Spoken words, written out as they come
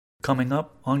Coming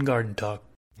up on Garden Talk.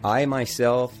 I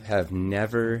myself have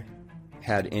never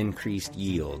had increased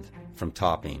yield from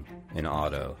topping in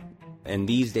auto. And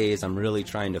these days I'm really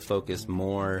trying to focus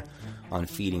more on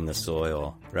feeding the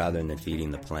soil rather than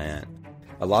feeding the plant.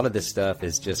 A lot of this stuff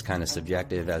is just kind of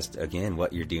subjective as to, again,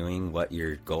 what you're doing, what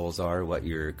your goals are, what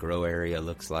your grow area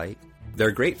looks like.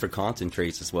 They're great for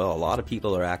concentrates as well. A lot of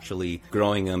people are actually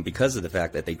growing them because of the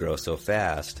fact that they grow so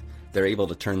fast. They're able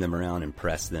to turn them around and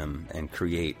press them and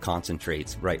create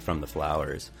concentrates right from the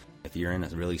flowers. If you're in a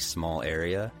really small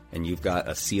area and you've got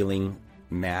a ceiling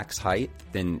max height,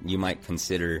 then you might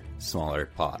consider smaller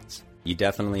pots. You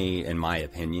definitely, in my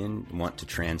opinion, want to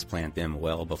transplant them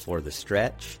well before the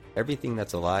stretch. Everything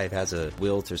that's alive has a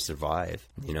will to survive.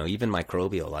 You know, even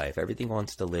microbial life, everything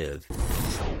wants to live.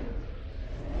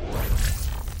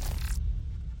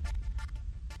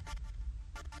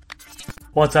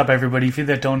 What's up, everybody? If you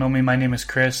that don't know me, my name is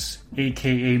Chris,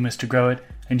 aka Mr. Grow It,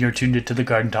 and you're tuned into the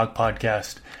Garden Talk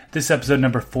podcast. This is episode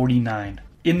number 49.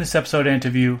 In this episode, I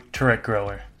interview Tourette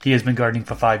Grower. He has been gardening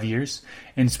for 5 years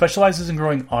and specializes in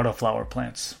growing autoflower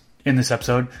plants. In this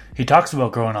episode, he talks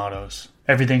about growing autos.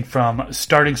 Everything from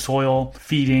starting soil,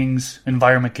 feedings,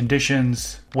 environment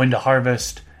conditions, when to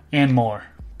harvest, and more.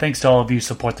 Thanks to all of you who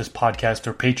support this podcast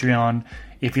or Patreon.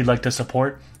 If you'd like to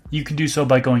support, you can do so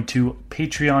by going to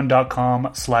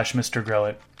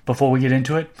patreon.com/MrGrowIt. Before we get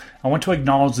into it, I want to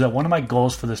acknowledge that one of my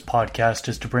goals for this podcast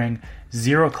is to bring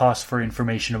zero cost for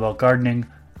information about gardening,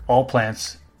 all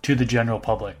plants, to the general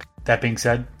public. That being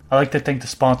said, I'd like to thank the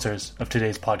sponsors of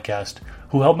today's podcast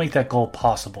who helped make that goal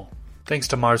possible. Thanks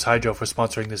to Mars Hydro for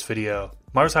sponsoring this video.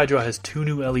 Mars Hydro has two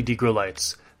new LED grow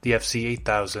lights, the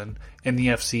FC8000 and the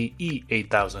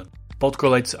FCE8000. Both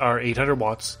grow lights are 800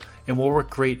 watts and will work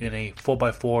great in a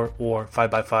 4x4 or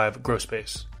 5x5 grow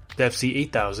space. The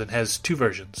FC8000 has two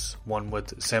versions, one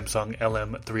with Samsung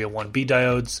LM301B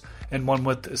diodes and one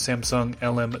with Samsung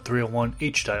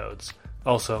LM301H diodes.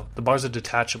 Also, the bars are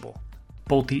detachable.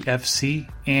 Both the FC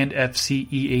and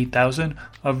FCE8000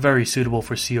 are very suitable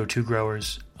for CO2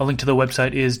 growers. A link to the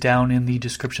website is down in the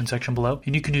description section below,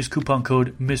 and you can use coupon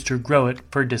code MrGrowIt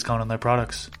for a discount on their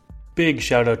products. Big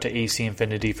shout out to AC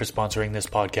Infinity for sponsoring this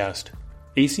podcast.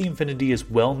 AC Infinity is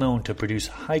well known to produce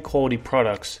high quality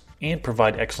products and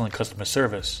provide excellent customer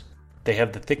service. They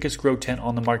have the thickest grow tent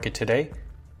on the market today,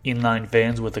 inline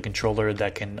fans with a controller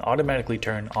that can automatically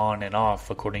turn on and off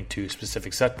according to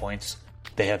specific set points.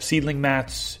 They have seedling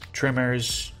mats,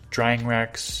 trimmers, drying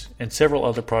racks, and several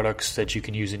other products that you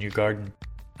can use in your garden.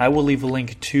 I will leave a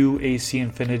link to AC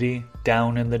Infinity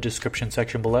down in the description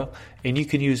section below, and you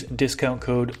can use discount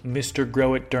code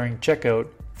MrGrowIt during checkout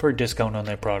for a discount on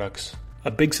their products. A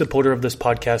big supporter of this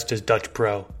podcast is Dutch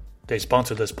Pro. They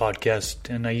sponsor this podcast,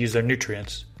 and I use their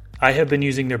nutrients. I have been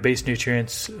using their base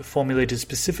nutrients formulated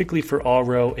specifically for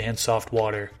all-row and soft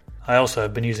water. I also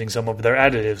have been using some of their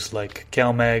additives like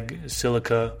CalMag,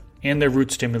 Silica, and their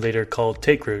root stimulator called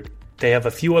Take Root. They have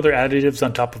a few other additives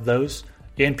on top of those,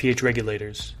 and pH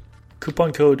regulators.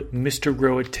 Coupon code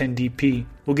MrGrowIt10DP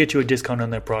will get you a discount on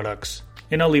their products,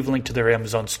 and I'll leave a link to their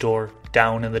Amazon store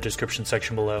down in the description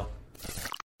section below.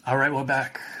 Alright, we're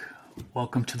back.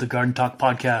 Welcome to the Garden Talk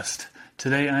podcast.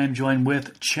 Today I am joined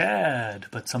with Chad,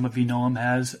 but some of you know him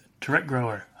as Tourette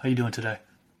Grower. How you doing today?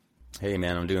 Hey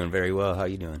man, I'm doing very well. How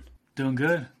you doing? Doing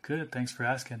good. Good. Thanks for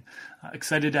asking.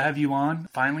 Excited to have you on.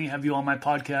 Finally have you on my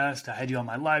podcast. I had you on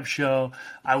my live show.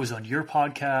 I was on your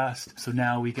podcast. So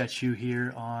now we got you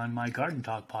here on my Garden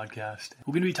Talk podcast.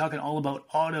 We're going to be talking all about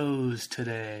autos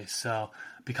today. So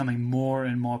becoming more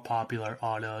and more popular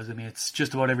autos. I mean, it's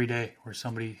just about every day where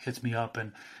somebody hits me up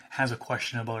and has a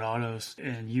question about autos,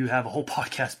 and you have a whole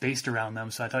podcast based around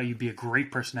them. So I thought you'd be a great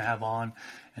person to have on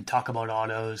and talk about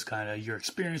autos, kind of your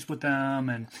experience with them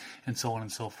and so on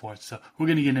and so forth. So we're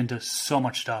going to get into so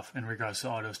much stuff in regards to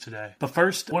autos today. But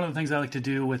first, one of the things I like to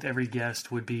do with every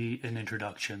guest would be an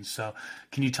introduction. So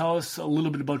can you tell us a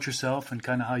little bit about yourself and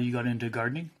kind of how you got into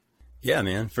gardening? Yeah,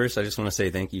 man. First, I just want to say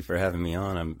thank you for having me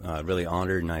on. I'm really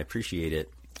honored and I appreciate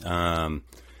it.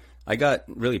 I got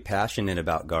really passionate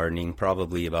about gardening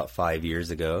probably about 5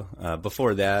 years ago.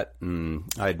 Before that,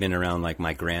 I had been around like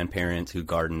my grandparents who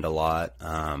gardened a lot,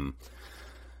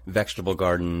 vegetable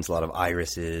gardens, a lot of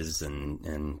irises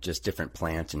and just different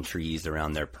plants and trees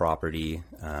around their property.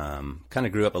 Kind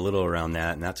of grew up a little around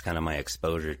that, and that's kind of my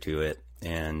exposure to it.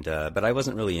 And but I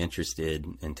wasn't really interested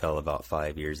until about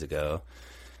 5 years ago.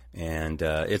 And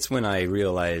it's when I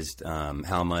realized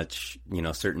how much,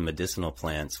 certain medicinal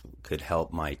plants could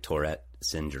help my Tourette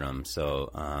syndrome.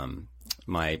 So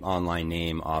my online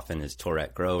name often is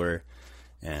Tourette Grower,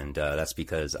 And that's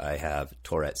because I have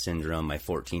Tourette syndrome. My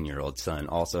 14-year-old son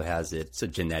also has it. It's a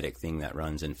genetic thing that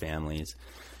runs in families.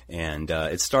 And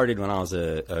it started when I was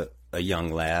a young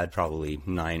lad, probably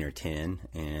 9 or 10,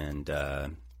 and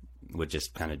would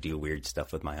just kind of do weird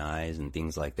stuff with my eyes and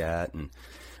things like that. And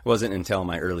it wasn't until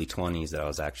my early 20s that I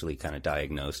was actually kind of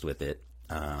diagnosed with it.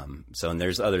 And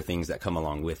there's other things that come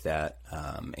along with that.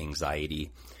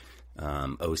 Anxiety,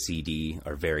 OCD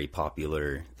are very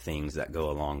popular things that go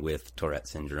along with Tourette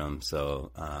syndrome.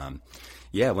 So,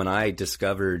 when I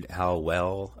discovered how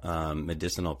well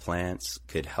medicinal plants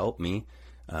could help me,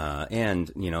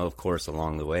 and, of course,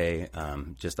 along the way,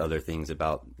 just other things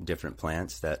about different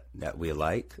plants that we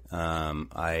like,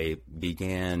 I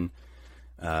began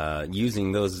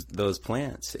using those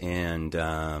plants,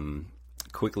 and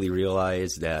quickly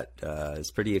realized that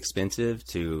it's pretty expensive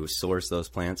to source those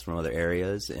plants from other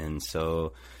areas. And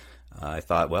so I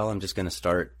thought, well, I'm just going to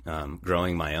start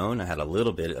growing my own. I had a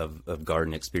little bit of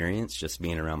garden experience just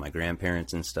being around my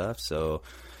grandparents and stuff. So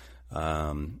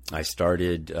I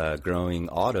started growing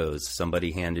autos.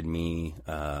 Somebody handed me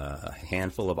a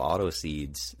handful of auto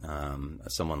seeds,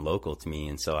 someone local to me.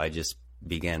 And so I just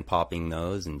began popping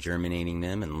those and germinating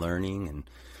them and learning and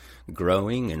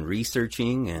growing and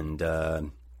researching. And,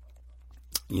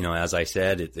 as I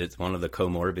said, it's one of the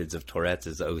comorbids of Tourette's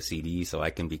is OCD. So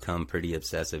I can become pretty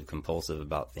obsessive compulsive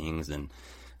about things. And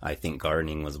I think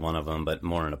gardening was one of them, but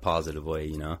more in a positive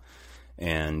way,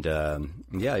 And,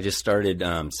 I just started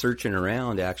searching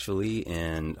around, actually,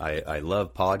 and I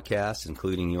love podcasts,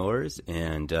 including yours.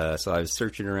 And so I was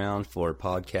searching around for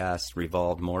podcasts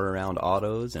revolved more around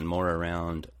autos and more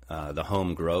around the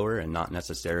home grower and not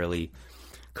necessarily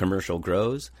commercial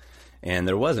grows. And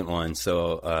there wasn't one.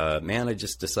 So, I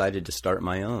just decided to start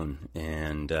my own.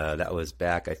 And that was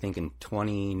back, I think, in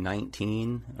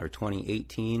 2019 or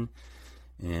 2018.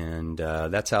 And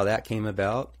that's how that came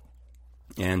about.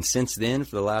 And since then,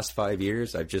 for the last 5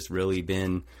 years, I've just really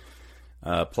been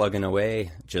plugging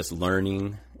away, just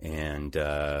learning and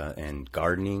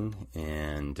gardening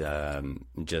and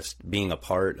just being a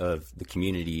part of the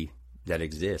community that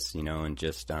exists, and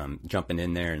just jumping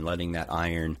in there and letting that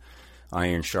iron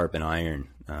sharpen iron,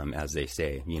 as they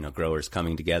say. Growers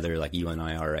coming together like you and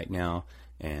I are right now,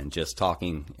 and just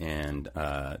talking and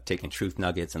taking truth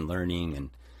nuggets and learning, and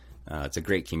it's a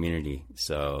great community.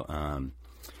 So.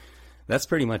 That's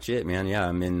pretty much it, man. Yeah,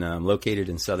 I'm located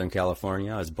in Southern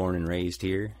California. I was born and raised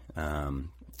here.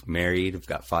 Married. I've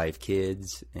got 5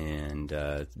 kids, and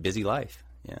busy life.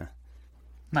 Yeah.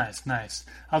 Nice.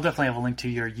 I'll definitely have a link to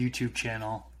your YouTube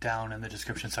channel down in the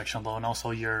description section below, and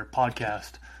also your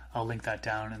podcast. I'll link that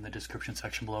down in the description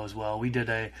section below as well. We did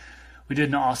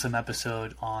an awesome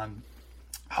episode on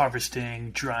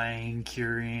harvesting, drying,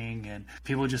 curing, and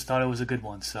people just thought it was a good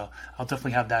one. So I'll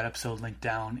definitely have that episode linked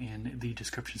down in the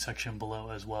description section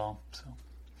below as well. So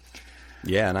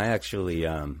yeah, and I actually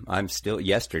I'm still,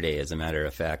 yesterday as a matter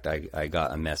of fact, I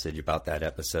got a message about that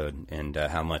episode and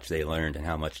how much they learned and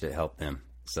how much it helped them.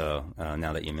 So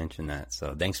now that you mentioned that,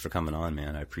 so thanks for coming on,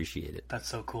 man. I appreciate it. That's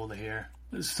so cool to hear.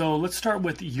 So let's start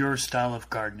with your style of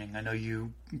gardening. I know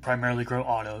you primarily grow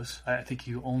autos. I think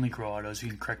you only grow autos. You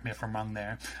can correct me if I'm wrong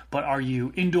there. But are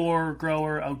you indoor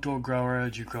grower, outdoor grower?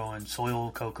 Do you grow in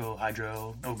soil, cocoa,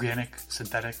 hydro, organic,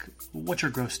 synthetic? What's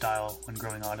your grow style when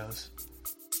growing autos?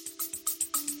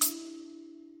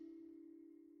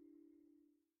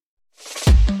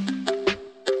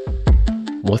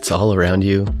 What's all around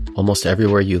you, almost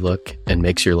everywhere you look, and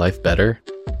makes your life better?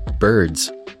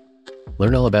 Birds.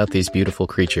 Learn all about these beautiful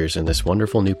creatures in this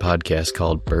wonderful new podcast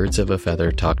called Birds of a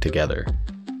Feather Talk Together.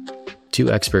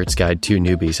 2 experts guide 2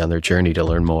 newbies on their journey to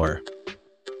learn more.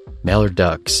 Mallard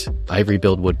ducks,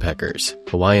 ivory-billed woodpeckers,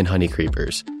 Hawaiian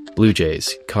honeycreepers, blue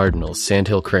jays, cardinals,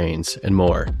 sandhill cranes, and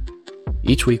more.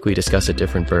 Each week we discuss a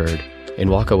different bird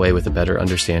and walk away with a better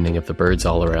understanding of the birds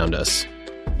all around us.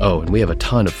 Oh, and we have a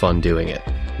ton of fun doing it.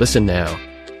 Listen now.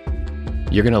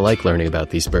 You're going to like learning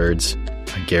about these birds.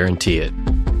 I guarantee it.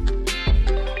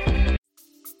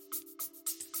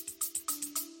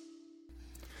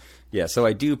 Yeah, so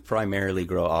I do primarily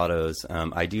grow autos.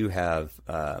 I do have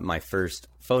my first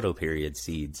photoperiod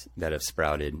seeds that have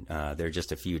sprouted. They're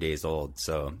just a few days old,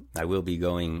 so I will be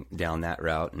going down that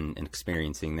route and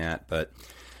experiencing that. But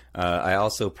I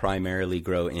also primarily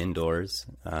grow indoors.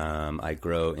 I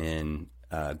grow in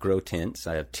grow tents.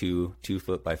 I have 2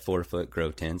 foot by 4 foot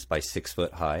grow tents by 6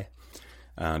 foot high.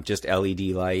 Just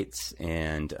LED lights,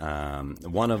 and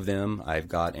one of them I've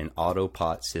got an auto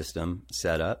pot system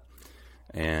set up.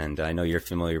 And I know you're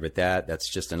familiar with that.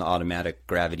 That's just an automatic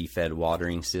gravity-fed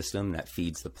watering system that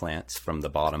feeds the plants from the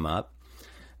bottom up.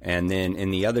 And then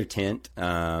in the other tent,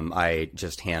 I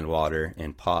just hand water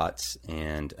in pots.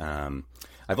 And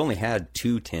I've only had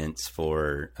 2 tents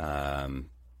for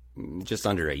just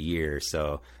under a year,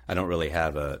 so I don't really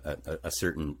have a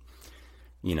certain,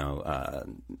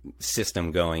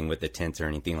 system going with the tents or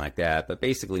anything like that. But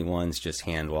basically, one's just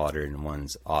hand watered and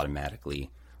one's automatically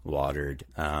watered.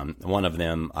 One of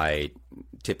them I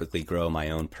typically grow my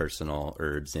own personal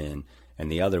herbs in,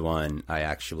 and the other one I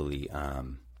actually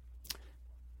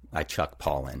I chuck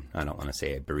pollen. I don't want to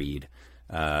say I breed.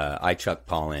 I chuck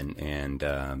pollen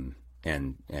and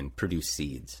produce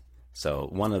seeds. So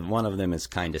one of them is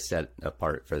kind of set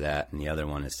apart for that, and the other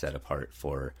one is set apart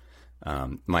for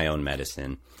my own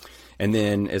medicine. And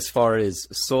then as far as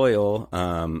soil,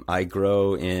 I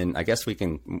grow in, I guess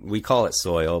we call it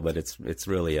soil, but it's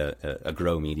really a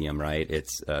grow medium, right?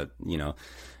 It's,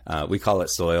 we call it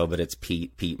soil, but it's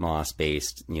peat moss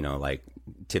based, like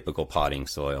typical potting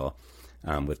soil,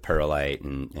 with perlite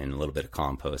and a little bit of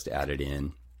compost added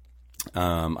in.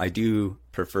 I do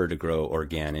prefer to grow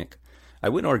organic. I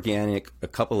went organic a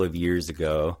couple of years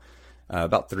ago,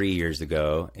 about 3 years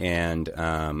ago, and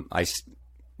I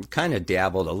kind of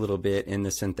dabbled a little bit in the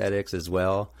synthetics as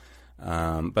well.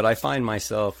 But I find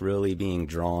myself really being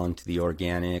drawn to the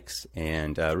organics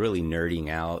and really nerding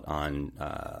out on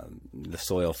the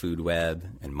soil food web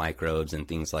and microbes and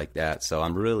things like that. So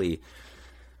I'm really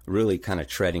kind of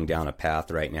treading down a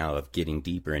path right now of getting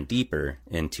deeper and deeper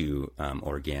into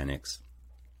organics.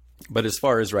 But as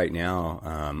far as right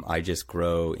now, I just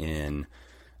grow in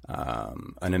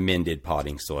an amended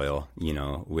potting soil,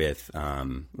 with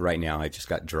right now I just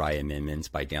got dry amendments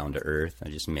by Down to Earth. I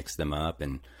just mixed them up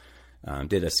and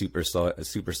did a super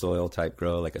soil type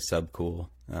grow, like a subcool,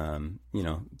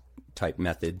 type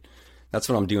method. That's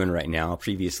what I'm doing right now.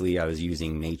 Previously, I was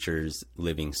using Nature's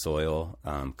Living Soil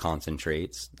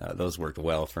concentrates. Those worked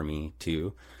well for me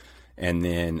too. And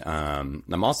then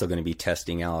I'm also going to be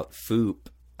testing out Foop.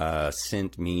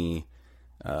 Sent me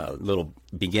a little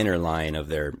beginner line of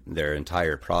their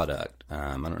entire product.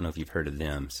 I don't know if you've heard of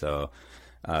them. So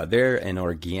they're an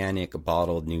organic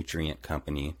bottled nutrient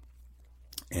company,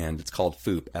 and it's called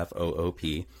Foop,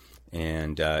 F-O-O-P,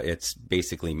 and it's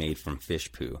basically made from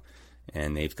fish poo.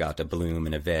 And they've got a bloom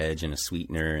and a veg and a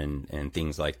sweetener and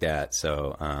things like that.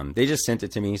 So they just sent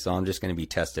it to me, so I'm just going to be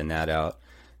testing that out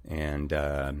and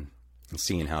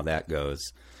seeing how that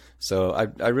goes. So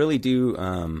I really do.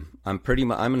 I'm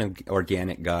an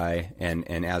organic guy,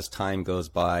 and as time goes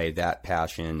by, that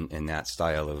passion and that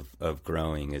style of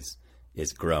growing is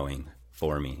growing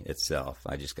for me itself.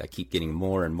 I keep getting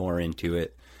more and more into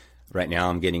it. Right now,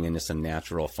 I'm getting into some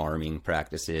natural farming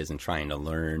practices and trying to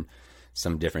learn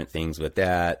some different things with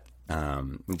that.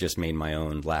 Just made my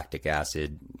own lactic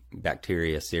acid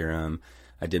bacteria serum.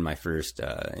 I did my first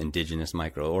indigenous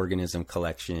microorganism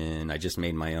collection. I just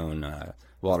made my own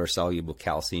water-soluble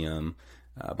calcium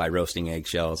by roasting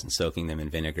eggshells and soaking them in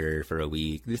vinegar for a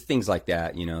week. Things like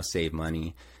that, save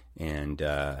money and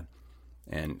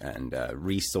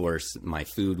resource my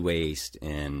food waste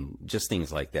and just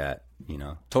things like that.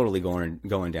 Totally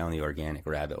going down the organic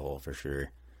rabbit hole for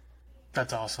sure.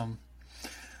 That's awesome.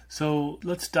 So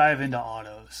let's dive into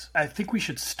autos. I think we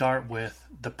should start with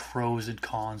the pros and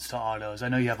cons to autos. I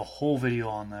know you have a whole video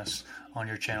on this on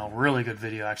your channel. Really good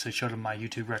video. Actually showed in my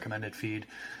YouTube recommended feed.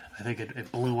 I think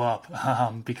it blew up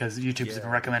because YouTube's been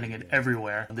recommending it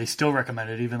everywhere. They still recommend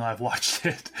it even though I've watched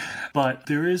it. But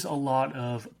there is a lot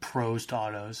of pros to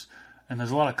autos and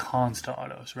there's a lot of cons to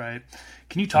autos, right?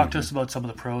 Can you talk to us about some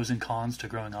of the pros and cons to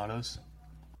growing autos?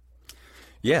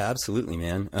 Yeah, absolutely,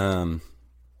 man.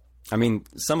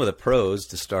 Some of the pros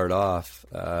to start off,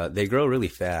 they grow really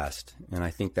fast. And I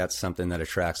think that's something that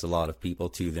attracts a lot of people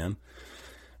to them.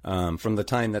 From the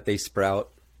time that they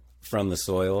sprout from the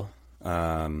soil,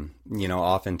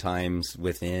 oftentimes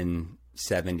within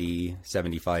 70,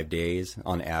 75 days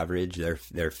on average,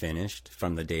 they're finished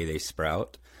from the day they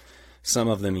sprout. Some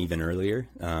of them even earlier.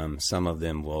 Some of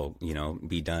them will,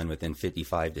 be done within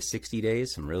 55 to 60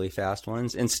 days, some really fast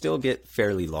ones, and still get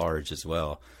fairly large as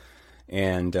well.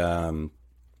 And, some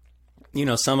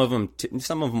of them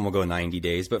will go 90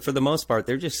 days, but for the most part,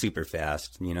 they're just super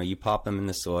fast. You pop them in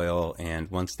the soil and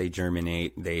once they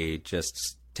germinate, they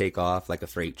just take off like a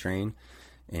freight train.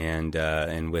 And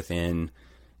within,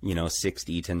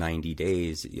 60 to 90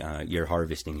 days, you're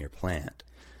harvesting your plant.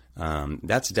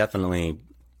 That's definitely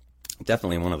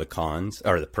one of the cons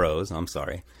or the pros. I'm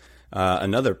sorry.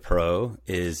 Another pro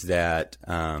is that,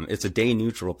 it's a day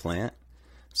neutral plant.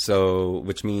 So,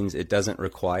 which means it doesn't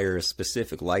require a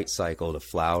specific light cycle to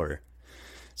flower.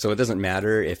 So it doesn't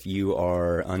matter if you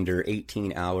are under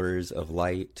 18 hours of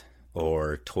light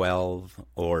or 12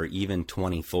 or even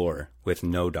 24 with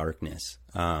no darkness.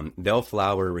 They'll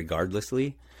flower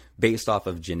regardlessly based off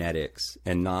of genetics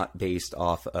and not based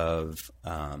off of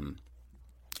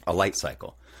a light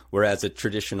cycle. Whereas a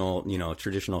traditional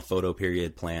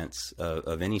photoperiod plants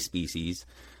of any species,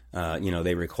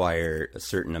 they require a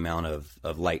certain amount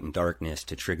of light and darkness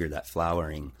to trigger that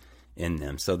flowering in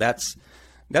them. So that's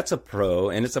a pro,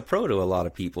 and it's a pro to a lot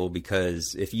of people,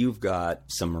 because if you've got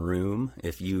some room,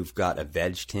 if you've got a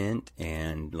veg tint,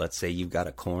 and let's say you've got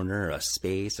a corner, a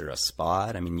space, or a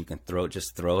spot, I mean, you can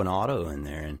just throw an auto in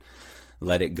there and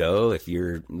let it go. If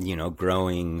you're,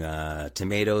 growing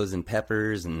tomatoes and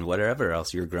peppers and whatever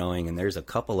else you're growing, and there's a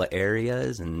couple of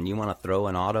areas and you want to throw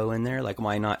an auto in there, like,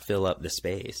 why not fill up the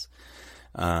space?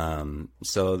 So,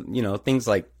 things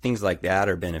like that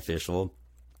are beneficial.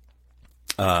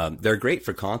 They're great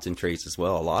for concentrates as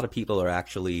well. A lot of people are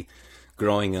actually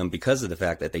growing them because of the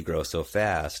fact that they grow so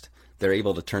fast. They're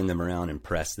able to turn them around and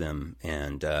press them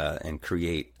and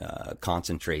create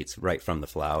concentrates right from the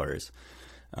flowers.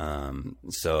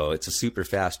 So it's a super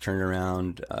fast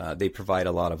turnaround. They provide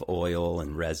a lot of oil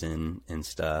and resin and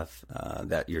stuff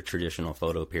that your traditional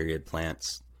photoperiod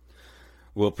plants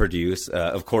will produce.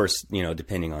 Of course,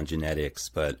 depending on genetics,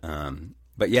 but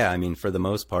yeah, I mean, for the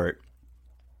most part,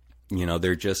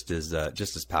 they're just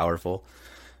as powerful,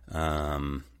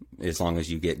 as long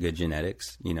as you get good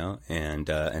genetics,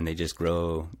 and they just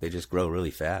grow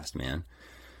really fast, man.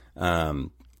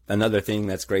 Another thing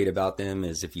that's great about them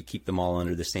is if you keep them all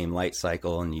under the same light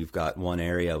cycle and you've got one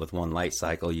area with one light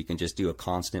cycle, you can just do a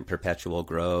constant perpetual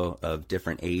grow of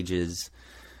different ages.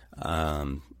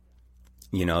 They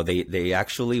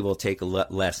actually will take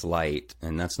less light,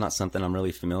 and that's not something I'm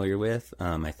really familiar with.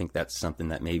 I think that's something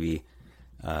that maybe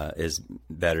is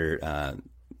better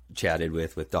chatted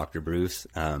with Dr. Bruce.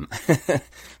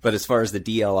 But as far as the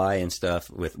DLI and stuff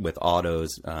with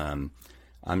autos,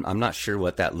 I'm not sure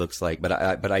what that looks like,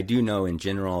 but I do know in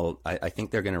general, I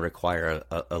think they're going to require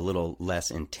a little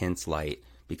less intense light,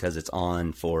 because it's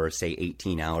on for, say,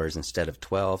 18 hours instead of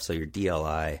 12. So your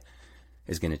DLI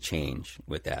is going to change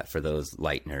with that for those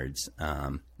light nerds.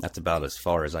 That's about as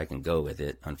far as I can go with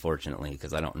it, unfortunately,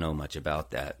 because I don't know much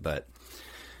about that. But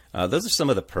those are some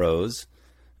of the pros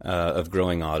of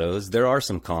growing autos. There are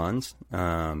some cons.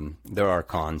 There are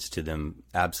cons to them,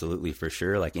 absolutely, for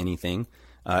sure, like anything.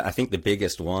 I think the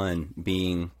biggest one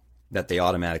being that they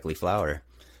automatically flower.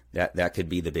 That could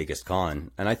be the biggest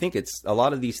con. And I think it's a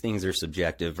lot of these things are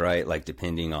subjective, right? Like,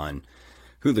 depending on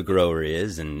who the grower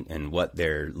is and what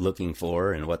they're looking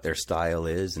for and what their style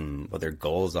is and what their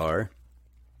goals are.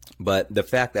 But the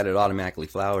fact that it automatically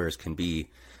flowers can be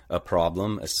a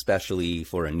problem, especially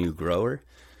for a new grower.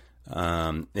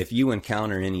 If you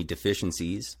encounter any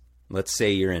deficiencies, let's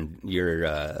say you're in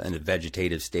a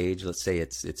vegetative stage. Let's say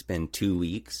it's been 2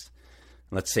 weeks.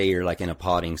 Let's say you're like in a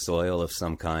potting soil of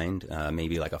some kind,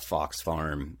 maybe like a Fox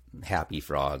Farm Happy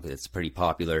Frog. It's pretty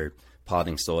popular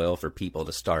potting soil for people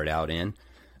to start out in.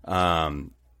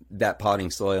 That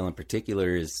potting soil in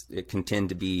particular it can tend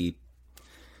to be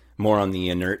more on the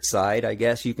inert side, I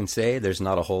guess you can say. There's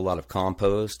not a whole lot of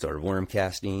compost or worm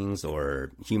castings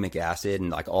or humic acid and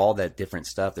like all that different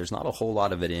stuff. There's not a whole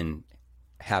lot of it in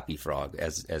Happy Frog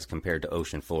as compared to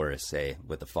Ocean Forest, say,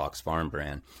 with the Fox Farm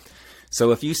brand.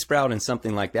 So if you sprout in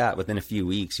something like that, within a few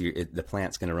weeks, the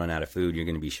plant's going to run out of food. You're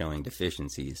going to be showing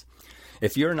deficiencies.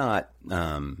 If you're not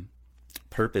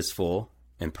purposeful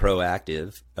and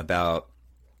proactive about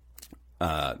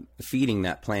feeding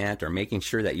that plant or making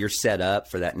sure that you're set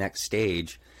up for that next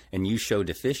stage and you show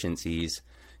deficiencies,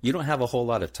 you don't have a whole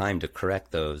lot of time to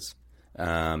correct those,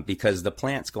 because the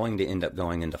plant's going to end up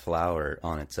going into flower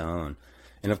on its own.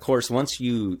 And of course, once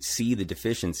you see the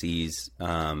deficiencies,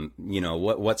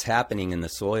 what's happening in the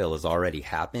soil has already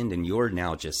happened, and you're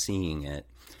now just seeing it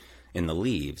in the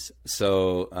leaves.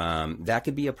 So that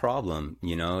could be a problem,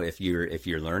 if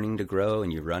you're learning to grow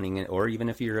and you're running it, or even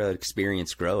if you're an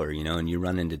experienced grower, and you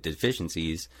run into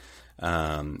deficiencies,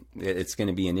 it's going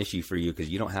to be an issue for you because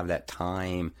you don't have that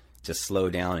time to slow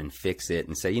down and fix it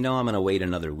and say, I'm going to wait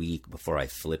another week before I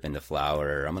flip into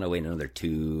flower, or I'm going to wait another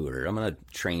 2, or I'm going to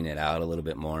train it out a little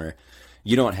bit more.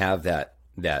 You don't have that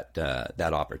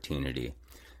opportunity.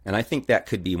 And I think that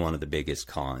could be one of the biggest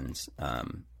cons,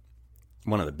 to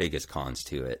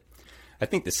it. I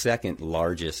think the second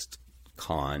largest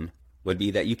con would be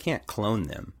that you can't clone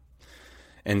them.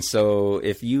 And so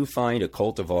if you find a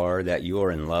cultivar that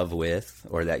you're in love with,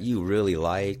 or that you really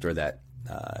liked, or that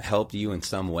helped you in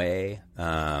some way,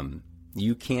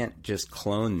 you can't just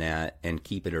clone that and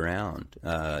keep it around.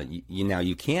 Now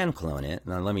you can clone it.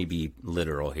 Now let me be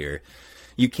literal here.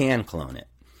 You can clone it.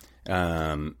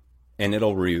 and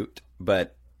it'll root,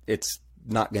 but it's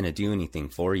not going to do anything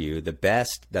for you. The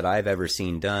best that I've ever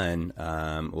seen done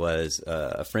was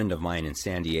a friend of mine in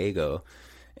San Diego,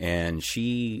 and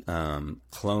she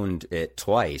cloned it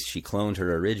twice. She cloned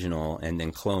her original and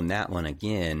then cloned that one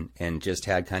again, and just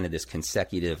had kind of this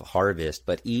consecutive harvest,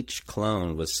 but each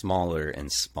clone was smaller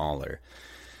and smaller.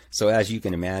 So as you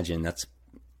can imagine, that's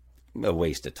a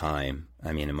waste of time,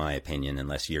 I mean, in my opinion,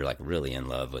 unless you're like really in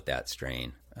love with that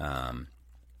strain.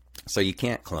 So you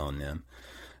can't clone them.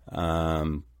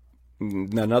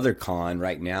 Another con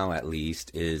right now, at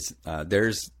least, is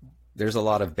there's a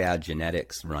lot of bad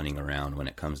genetics running around when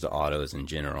it comes to autos in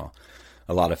general.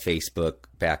 A lot of Facebook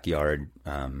backyard,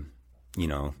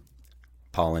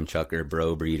 pollen chucker,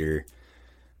 bro breeder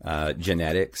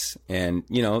genetics, and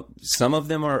some of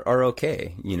them are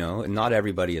okay. Not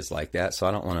everybody is like that, so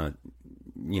I don't want to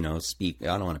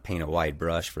I don't want to paint a wide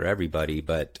brush for everybody,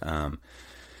 but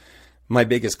my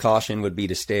biggest caution would be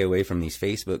to stay away from these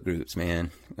Facebook groups,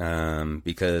 man,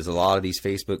 because a lot of these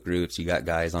Facebook groups, you got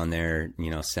guys on there,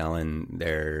 selling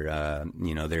their,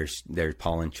 their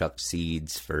pollen chuck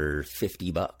seeds for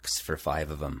 $50 for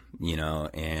 5 of them,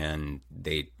 and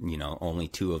they, only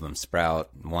 2 of them sprout.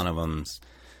 One of them's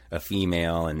a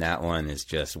female, and that one is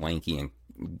just wanky and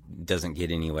doesn't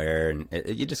get anywhere. And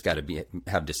you just got to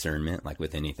have discernment, like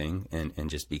with anything, and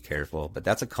just be careful. But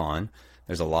that's a con.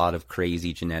 There's a lot of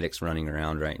crazy genetics running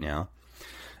around right now.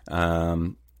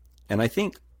 And I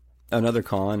think another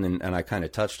con, and I kind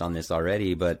of touched on this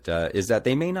already, but is that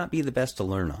they may not be the best to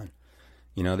learn on.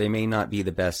 They may not be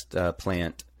the best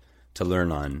plant to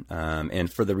learn on.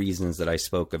 And for the reasons that I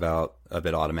spoke about of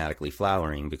it automatically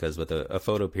flowering, because with a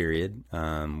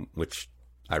photoperiod, which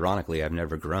ironically I've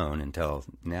never grown until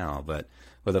now, but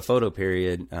with a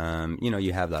photoperiod,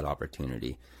 you have that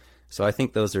opportunity. So I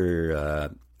think those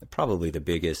are probably the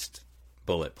biggest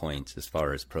bullet points as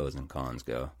far as pros and cons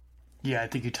go. Yeah, I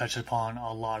think you touched upon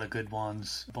a lot of good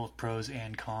ones, both pros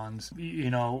and cons.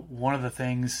 One of the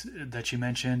things that you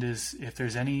mentioned is if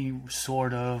there's any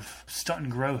sort of stunt in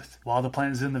growth while the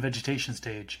plant is in the vegetation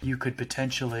stage, you could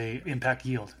potentially impact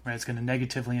yield, right? It's going to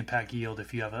negatively impact yield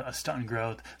if you have a stunt in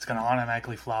growth. It's going to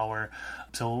automatically flower.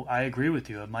 So I agree with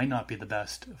you. It might not be the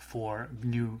best for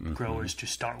new growers to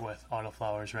start with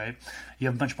autoflowers, right? You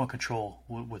have much more control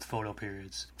with photo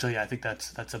periods. So yeah, I think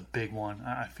that's a big one,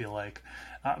 I feel like.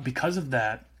 Because of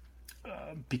that,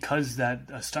 because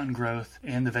that stunt growth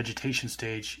and the vegetation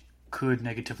stage could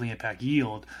negatively impact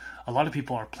yield, a lot of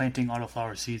people are planting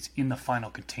autoflower seeds in the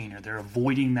final container. They're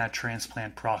avoiding that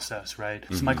transplant process, right?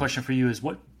 So my question for you is,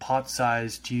 what pot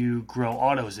size do you grow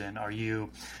autos in? Are you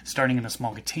starting in a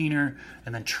small container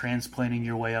and then transplanting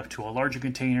your way up to a larger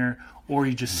container, or are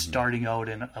you just starting out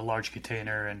in a large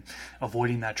container and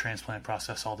avoiding that transplant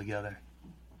process altogether?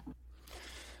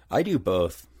 I do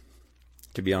both,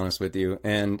 to be honest with you.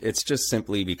 And it's just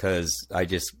simply because I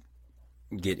just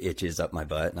get itches up my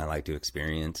butt and I like to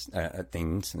experience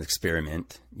things and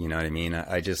experiment. You know what I mean?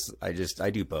 I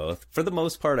do both. For the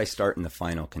most part, I start in the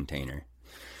final container.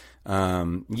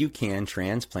 You can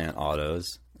transplant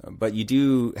autos, but you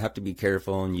do have to be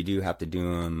careful, and you do have to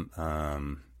do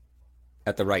them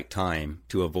at the right time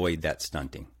to avoid that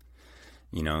stunting.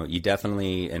 You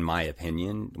definitely, in my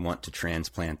opinion, want to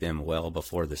transplant them well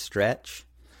before the stretch.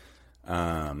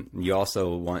 You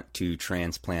also want to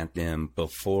transplant them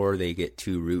before they get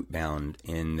too root bound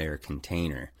in their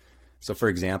container. So for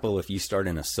example, if you start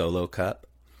in a solo cup,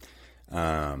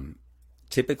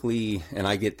 typically, and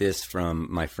I get this from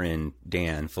my friend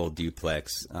Dan, Full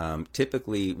Duplex,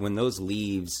 typically when those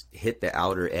leaves hit the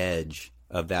outer edge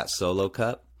of that solo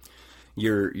cup,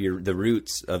 the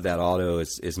roots of that auto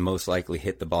is most likely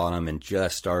hit the bottom and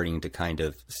just starting to kind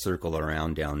of circle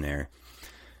around down there.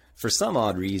 For some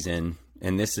odd reason,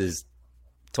 and this is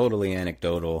totally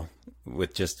anecdotal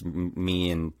with just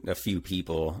me and a few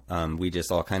people, we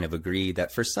just all kind of agreed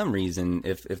that for some reason,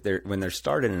 when they're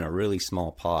started in a really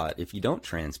small pot, if you don't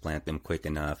transplant them quick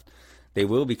enough, they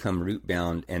will become root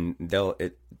bound, and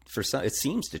it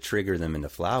seems to trigger them into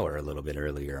flower a little bit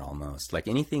earlier, almost like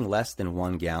anything less than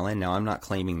 1 gallon. Now, I'm not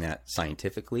claiming that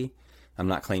scientifically. I'm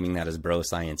not claiming that as bro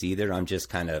science either. I'm just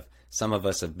kind of, some of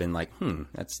us have been like,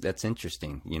 that's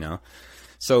interesting,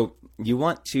 So you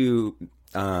want to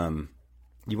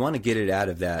get it out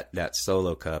of that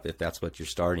solo cup if that's what you're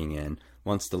starting in.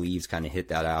 Once the leaves kind of hit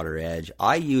that outer edge,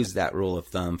 I use that rule of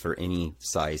thumb for any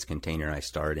size container I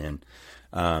start in.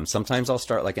 Sometimes I'll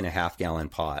start like in a 1/2 gallon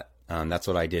pot. That's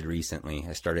what I did recently.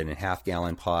 I started in 1/2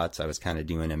 gallon pots. I was kind of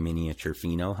doing a miniature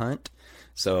pheno hunt.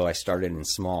 So I started in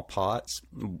small pots.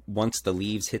 Once the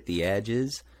leaves hit the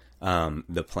edges,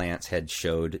 the plants had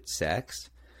showed sex.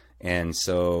 And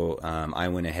so I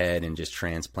went ahead and just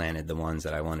transplanted the ones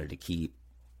that I wanted to keep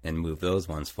and move those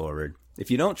ones forward. If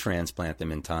you don't transplant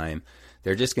them in time,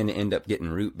 they're just going to end up getting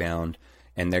root bound,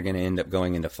 and they're going to end up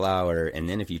going into flower. And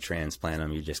then if you transplant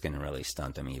them, you're just going to really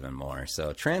stunt them even more.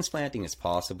 So transplanting is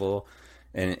possible,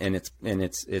 and it's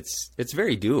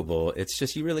very doable. It's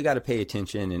just you really got to pay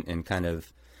attention and kind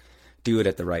of do it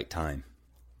at the right time.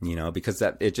 Because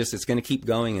it's going to keep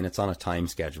going, and it's on a time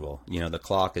schedule. The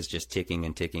clock is just ticking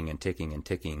and ticking and ticking and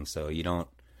ticking. So you don't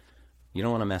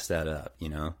want to mess that up,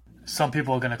 Some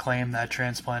people are going to claim that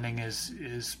transplanting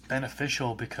is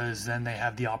beneficial because then they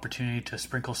have the opportunity to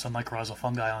sprinkle some mycorrhizal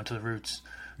fungi onto the roots.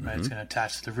 Right? It's going to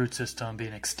attach to the root system, be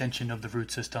an extension of the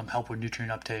root system, help with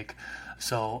nutrient uptake.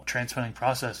 So transplanting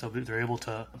process, they're able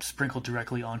to sprinkle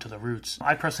directly onto the roots.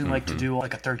 I personally like to do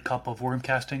like a third cup of worm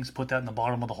castings, put that in the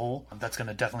bottom of the hole. That's going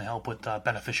to definitely help with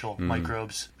beneficial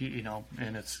microbes,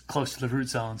 and it's close to the root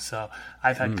zone. So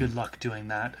I've had good luck doing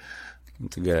that.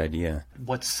 It's a good idea.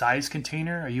 What size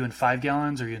container? Are you in 5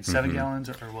 gallons? Are you in 7 gallons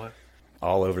or what?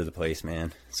 All over the place,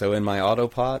 man. So in my auto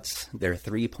pots, they're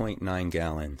 3.9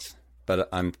 gallons. But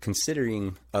I'm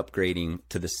considering upgrading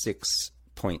to the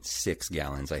 6.6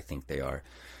 gallons, I think they are.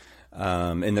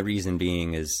 And the reason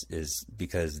being is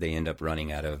because they end up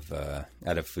running out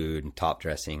of food, and top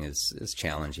dressing is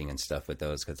challenging and stuff with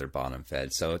those because they're bottom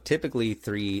fed. So typically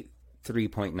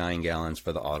 3.9 gallons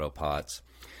for the auto pots.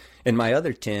 In my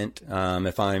other tent,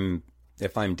 if I'm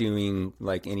doing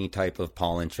like any type of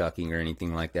pollen chucking or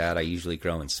anything like that, I usually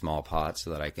grow in small pots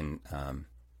so that I can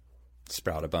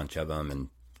sprout a bunch of them and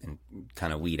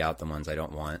kind of weed out the ones I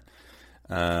don't want.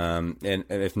 And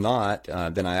if not,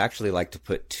 then I actually like to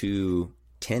put 2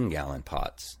 10-gallon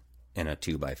pots in a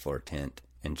 2x4 tent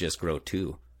and just grow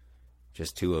 2.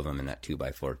 Just 2 of them in that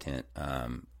 2x4 tent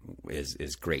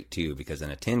is great too, because in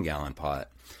a 10-gallon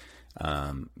pot,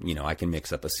 I can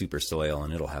mix up a super soil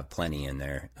and it'll have plenty in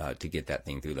there to get that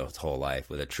thing through its whole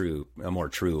life with a more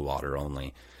true water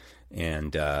only.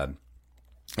 And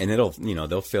it'll,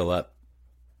 they'll fill up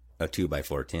a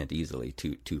 2x4 tent easily,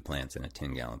 two plants in a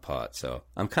 10-gallon pot. So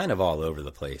I'm kind of all over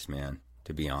the place, man,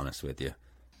 to be honest with you.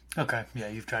 Okay. Yeah.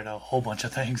 You've tried a whole bunch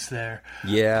of things there.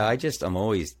 Yeah. I'm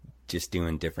always just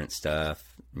doing different stuff,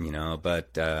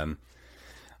 but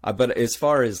as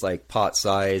far as like pot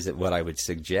size, what I would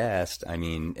suggest, I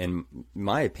mean, in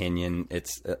my opinion,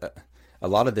 it's a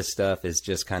lot of this stuff is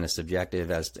just kind of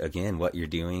subjective as to, again, what you're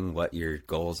doing, what your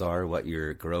goals are, what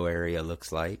your grow area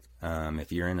looks like.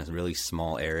 If you're in a really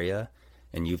small area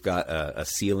and you've got a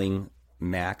ceiling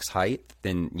max height,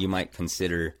 then you might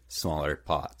consider smaller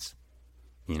pots,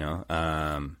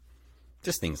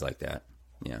 just things like that.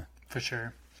 Yeah, for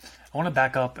sure. I want to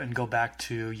back up and go back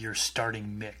to your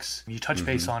starting mix. You touched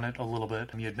base on it a little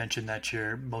bit. You had mentioned that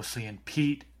you're mostly in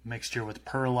peat, mixture with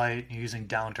perlite, and you're using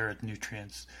down-to-earth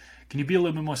nutrients. Can you be a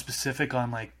little bit more specific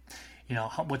on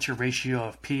what's your ratio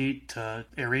of peat to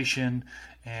aeration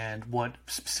and what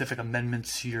specific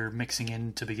amendments you're mixing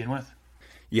in to begin with?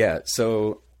 Yeah,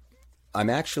 so I'm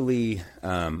actually,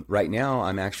 right now,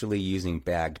 I'm actually using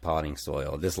bagged potting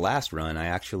soil. This last run, I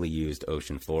actually used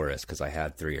Ocean Forest because I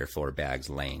had 3 or 4 bags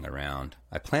laying around.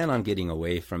 I plan on getting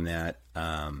away from that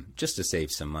just to save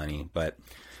some money. But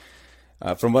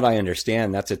from what I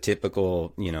understand, that's a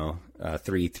typical,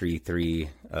 3-3-3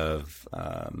 of,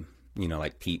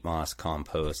 like peat moss,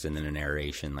 compost, and then an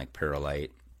aeration like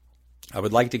perlite. I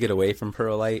would like to get away from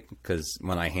perlite because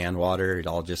when I hand water, it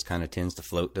all just kind of tends to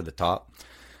float to the top.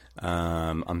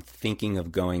 I'm thinking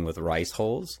of going with rice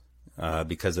hulls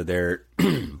because of their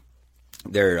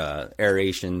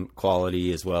aeration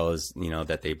quality, as well as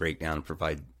that they break down and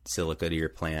provide silica to your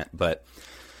plant. But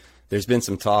there's been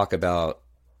some talk about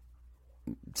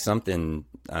something,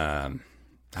 I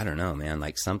don't know, man,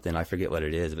 like something, I forget what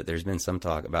it is, but there's been some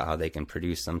talk about how they can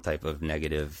produce some type of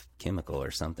negative chemical or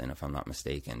something, if I'm not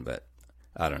mistaken, but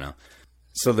I don't know.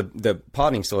 So the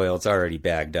potting soil, it's already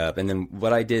bagged up. And then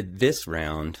what I did this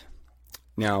round,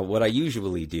 now what I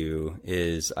usually do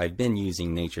is I've been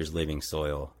using Nature's Living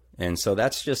soil. And so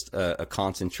that's just a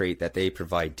concentrate that they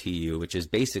provide to you, which is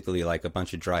basically like a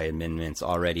bunch of dry amendments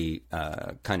already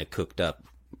kind of cooked up,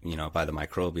 by the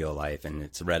microbial life, and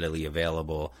it's readily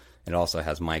available. It also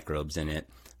has microbes in it.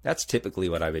 That's typically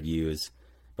what I would use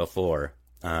before.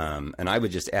 And I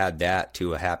would just add that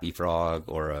to a Happy Frog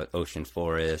or an Ocean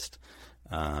Forest,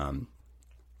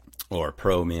 or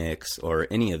Pro Mix, or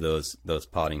any of those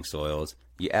potting soils.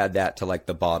 You add that to like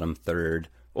the bottom third,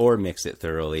 or mix it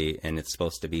thoroughly, and it's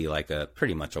supposed to be like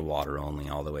pretty much a water only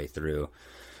all the way through.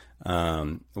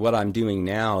 What I'm doing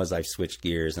now is I've switched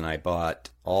gears and I bought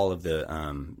all of the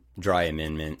dry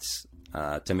amendments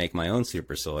to make my own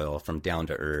super soil from Down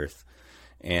to Earth.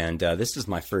 And this is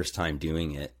my first time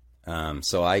doing it.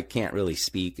 So I can't really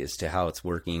speak as to how it's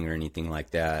working or anything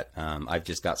like that. I've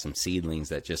just got some seedlings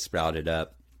that just sprouted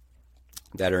up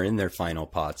that are in their final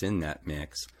pots in that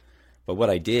mix. But what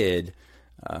I did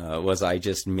was I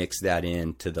just mixed that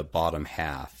into the bottom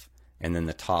half, and then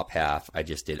the top half I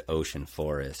just did ocean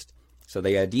forest. So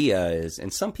the idea is,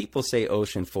 and some people say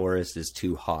ocean forest is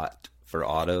too hot for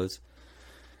autos.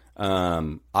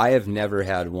 I have never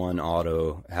had one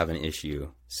auto have an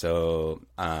issue. So,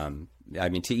 I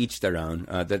mean, to each their own,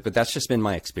 but that's just been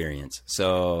my experience.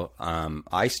 So,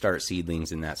 I start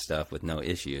seedlings and that stuff with no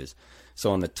issues.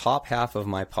 So on the top half of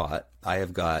my pot, I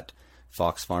have got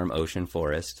Fox Farm Ocean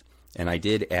Forest, and I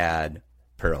did add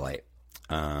perlite.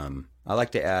 I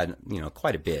like to add,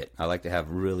 quite a bit. I like to have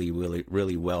really, really,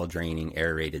 really well draining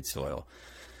aerated soil.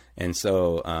 And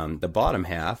so, the bottom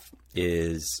half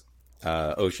is,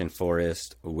 ocean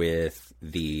forest with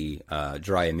the,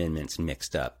 dry amendments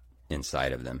mixed up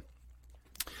inside of them.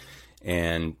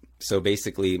 And so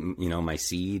basically, my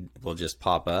seed will just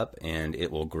pop up and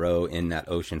it will grow in that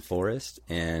ocean forest.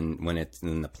 And when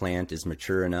the plant is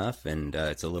mature enough and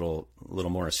it's a little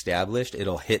more established,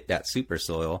 it'll hit that super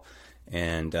soil,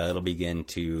 and it'll begin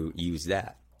to use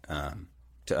that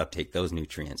to uptake those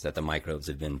nutrients that the microbes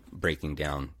have been breaking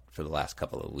down for the last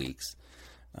couple of weeks.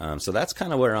 So that's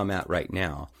kind of where I'm at right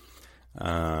now.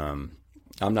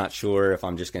 I'm not sure if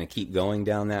I'm just going to keep going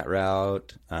down that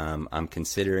route. I'm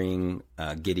considering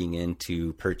getting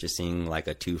into purchasing like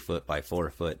a 2-foot by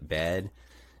 4-foot bed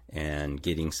and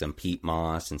getting some peat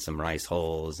moss and some rice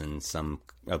hulls and some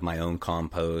of my own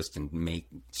compost and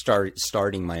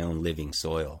starting my own living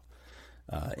soil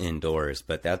indoors.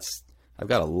 But I've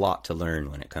got a lot to learn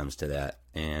when it comes to that,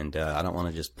 and I don't want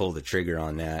to just pull the trigger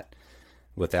on that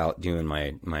without doing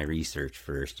my research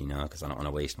first, because I don't want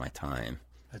to waste my time.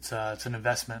 It's an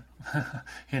investment. If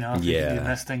you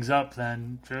mess things up,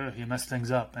 then sure, you mess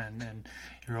things up, and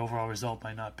your overall result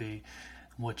might not be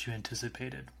what you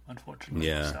anticipated, unfortunately.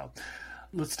 Yeah. So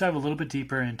let's dive a little bit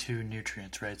deeper into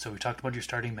nutrients, right? So we talked about your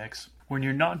starting mix. When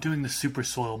you're not doing the super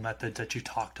soil method that you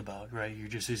talked about, right? You're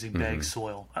just using bag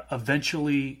soil.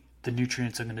 Eventually, the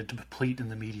nutrients are going to deplete in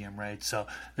the medium, right? So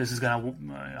this is going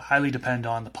to highly depend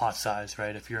on the pot size,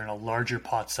 right? If you're in a larger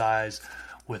pot size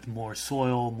with more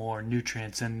soil, more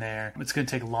nutrients in there, it's going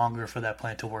to take longer for that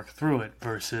plant to work through it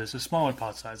versus a smaller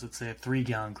pot size. Let's say a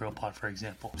 3-gallon grow pot, for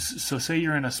example. So say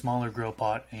you're in a smaller grow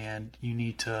pot and you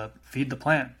need to feed the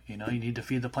plant. You need to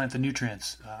feed the plant the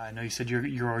nutrients. I know you said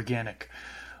you're organic.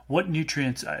 What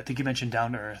nutrients, I think you mentioned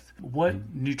down to earth,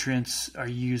 what nutrients are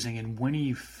you using and when are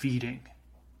you feeding?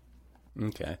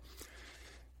 Okay.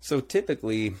 So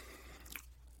typically,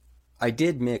 I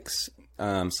did mix,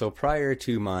 so prior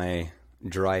to my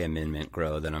dry amendment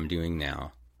grow that I'm doing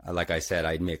now, like I said,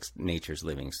 I'd mixed Nature's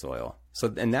Living Soil.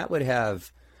 So, and that would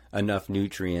have enough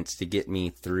nutrients to get me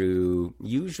through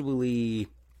usually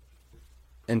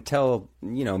until,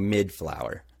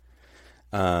 mid-flower.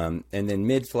 And then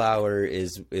mid-flower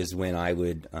is when I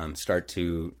would start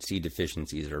to see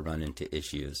deficiencies or run into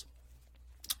issues.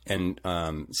 And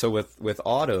so with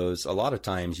autos, a lot of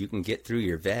times you can get through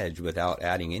your veg without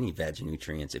adding any veg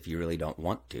nutrients if you really don't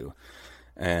want to,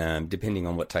 depending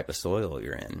on what type of soil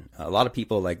you're in. A lot of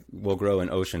people will grow an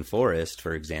ocean forest,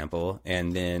 for example,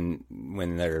 and then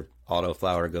when their auto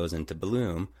flower goes into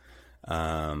bloom,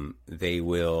 they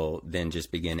will then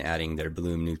just begin adding their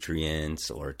bloom nutrients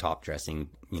or top dressing,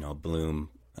 bloom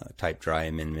type dry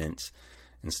amendments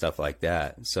and stuff like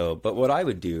that. So, but what I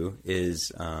would do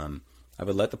is I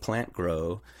would let the plant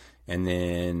grow, and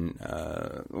then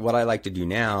what I like to do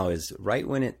now is right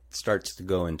when it starts to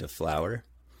go into flower.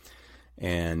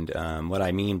 And what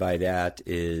I mean by that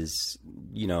is,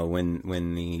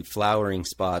 when the flowering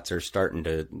spots are starting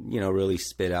to, really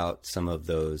spit out some of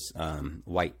those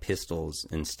white pistils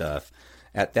and stuff,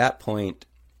 at that point,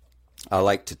 I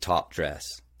like to top dress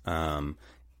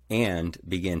and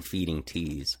begin feeding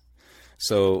teas.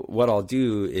 So what I'll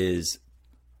do is,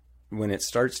 when it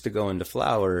starts to go into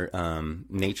flower,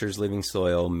 Nature's Living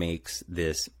Soil makes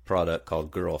this product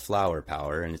called Girl Flower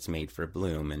Power, and it's made for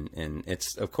bloom. And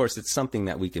it's, of course, it's something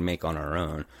that we can make on our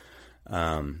own.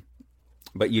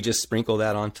 But you just sprinkle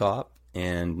that on top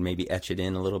and maybe etch it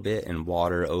in a little bit and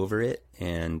water over it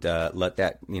and let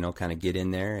that, kind of get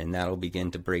in there, and that'll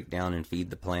begin to break down and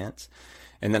feed the plants.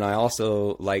 And then I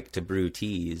also like to brew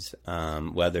teas,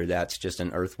 whether that's just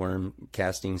an earthworm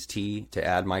castings tea to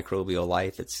add microbial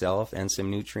life itself and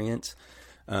some nutrients,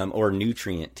 or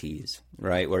nutrient teas,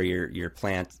 right, where your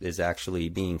plant is actually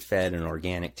being fed an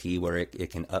organic tea where it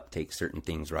can uptake certain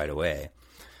things right away.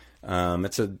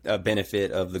 It's a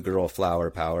benefit of the Girl Flower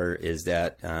Power is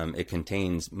that it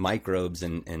contains microbes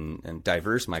and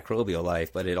diverse microbial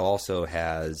life, but it also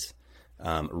has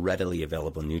readily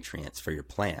available nutrients for your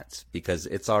plants, because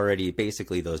it's already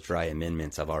basically those dry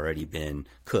amendments have already been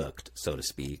cooked, so to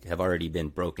speak, have already been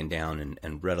broken down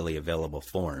and readily available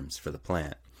forms for the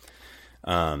plant.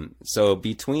 So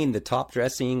between the top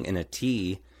dressing and a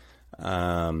tea,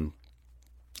 the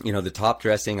top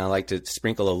dressing, I like to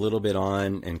sprinkle a little bit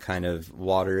on and kind of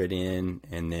water it in,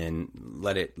 and then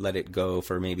let it go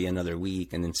for maybe another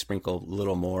week, and then sprinkle a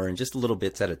little more and just little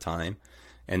bits at a time,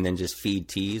 and then just feed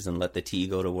teas and let the tea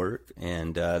go to work.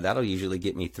 And that'll usually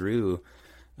get me through,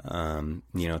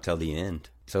 till the end.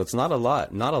 So it's not a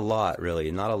lot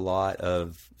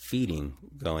of feeding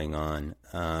going on.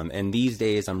 And these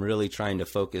days I'm really trying to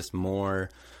focus more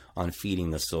on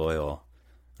feeding the soil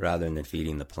rather than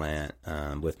feeding the plant,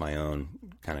 with my own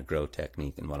kind of grow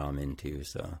technique and what I'm into.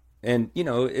 So, and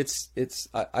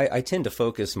I tend to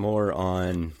focus more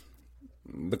on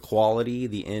the quality,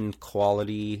 the end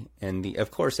quality, and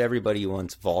of course everybody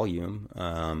wants volume.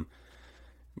 I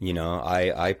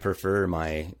prefer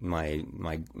my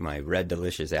Red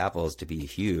Delicious apples to be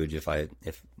huge if I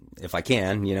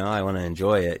can, I want to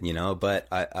enjoy it, but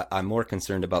I'm more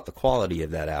concerned about the quality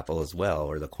of that apple as well,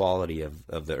 or the quality of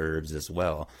the herbs as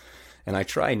well. And I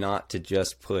try not to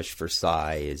just push for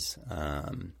size,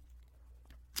 and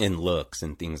looks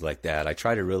and things like that. I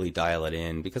try to really dial it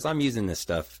in, because I'm using this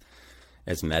stuff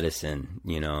as medicine,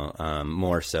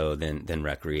 more so than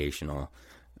recreational.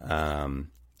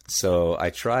 So I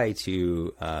try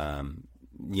to,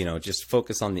 just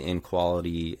focus on the end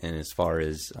quality, and as far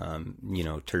as,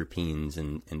 terpenes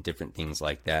and different things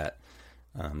like that,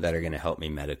 that are going to help me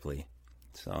medically.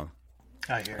 So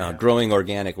I hear you. Growing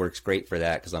organic works great for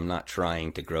that, because I'm not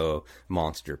trying to grow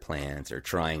monster plants or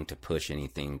trying to push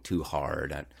anything too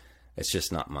hard. It's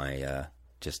just not my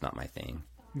thing.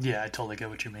 Yeah, I totally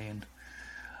get what you mean.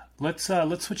 Let's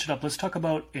switch it up. Let's talk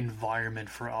about environment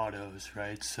for autos,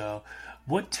 right? So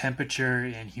what temperature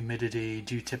and humidity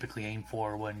do you typically aim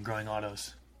for when growing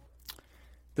autos?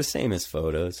 The same as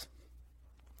photos,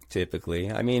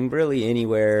 typically. I mean, really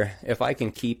anywhere, if I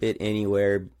can keep it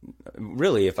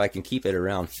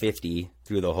around 50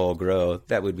 through the whole grow,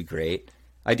 that would be great.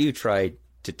 I do try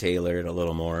to tailor it a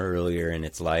little more earlier in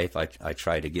its life. I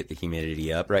try to get the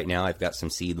humidity up. Right now I've got some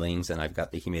seedlings, and I've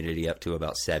got the humidity up to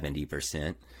about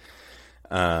 70%.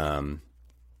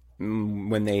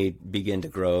 When they begin to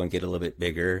grow and get a little bit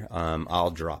bigger,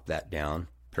 I'll drop that down.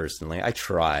 Personally, I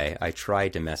try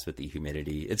to mess with the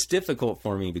humidity. It's difficult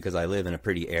for me because I live in a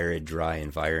pretty arid, dry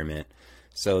environment.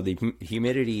 So the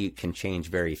humidity can change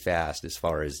very fast as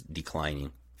far as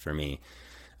declining for me.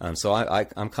 So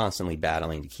I'm constantly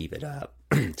battling to keep it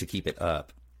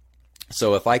up,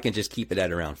 So if I can just keep it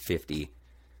at around 50,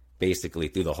 basically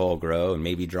through the whole grow, and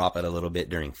maybe drop it a little bit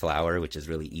during flower, which is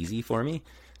really easy for me,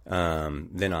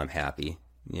 then I'm happy.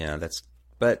 Yeah,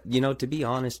 but to be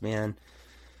honest, man,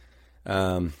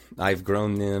 I've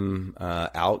grown them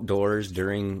outdoors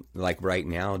during, like right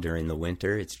now, during the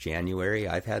winter. It's January.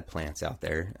 I've had plants out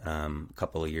there a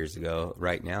couple of years ago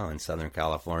right now in Southern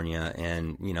California,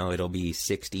 and it'll be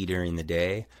 60 during the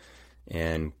day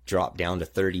and drop down to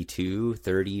 32,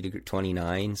 30 to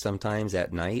 29 sometimes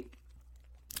at night.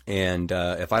 And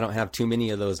if I don't have too many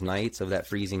of those nights of that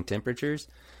freezing temperatures,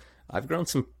 I've grown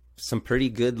some pretty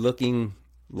good looking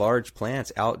large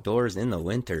plants outdoors in the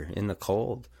winter, in the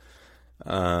cold.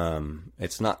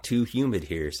 It's not too humid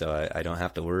here, so I don't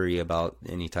have to worry about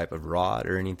any type of rot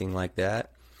or anything like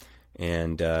that.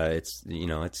 And it's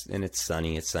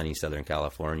sunny. It's sunny Southern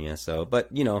California. So, but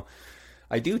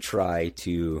I do try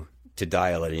to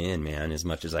dial it in, man, as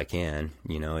much as I can,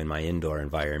 in my indoor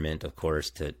environment, of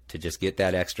course, to just get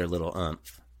that extra little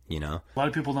oomph, A lot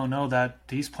of people don't know that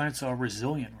these plants are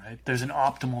resilient, right? There's an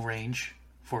optimal range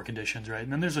for conditions, right?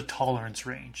 And then there's a tolerance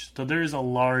range. So there's a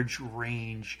large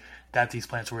range that these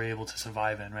plants were able to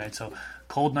survive in, right? So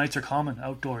cold nights are common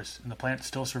outdoors, and the plant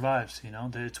still survives,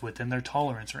 It's within their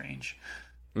tolerance range.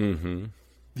 Mm-hmm.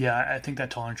 Yeah, I think that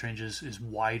tolerance range is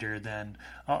wider than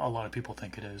a lot of people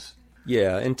think it is.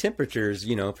 Yeah, and temperatures,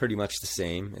 pretty much the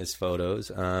same as photos.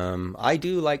 I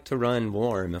do like to run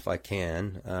warm if I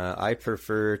can. I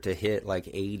prefer to hit like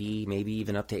 80, maybe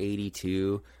even up to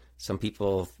 82. Some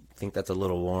people think that's a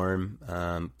little warm.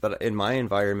 But in my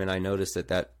environment, I notice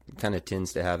that kind of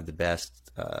tends to have the best,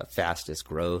 fastest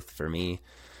growth for me.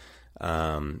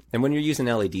 And when you're using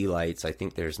LED lights, I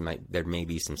think there may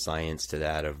be some science to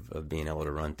that of being able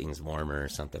to run things warmer or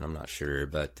something. I'm not sure,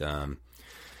 but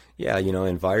yeah,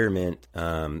 environment.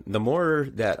 The more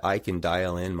that I can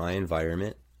dial in my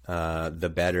environment,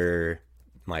 the better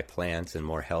my plants and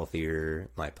more healthier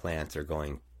my plants are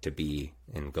going to be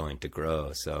and going to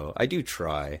grow. So I do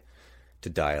try to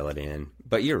dial it in.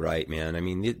 But you're right, man. I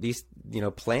mean, these,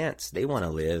 plants, they want to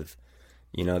live.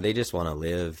 They just want to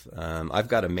live. I've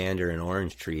got a mandarin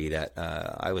orange tree that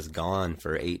I was gone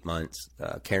for 8 months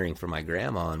caring for my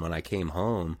grandma. And when I came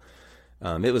home,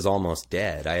 it was almost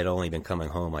dead. I had only been coming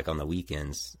home like on the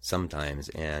weekends sometimes.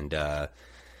 And I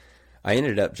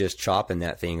ended up just chopping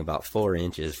that thing about 4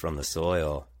 inches from the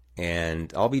soil.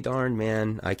 And I'll be darned,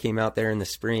 man, I came out there in the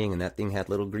spring and that thing had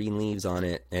little green leaves on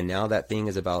it. And now that thing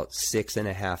is about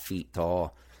 6.5 feet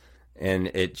tall. And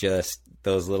it just,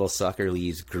 those little sucker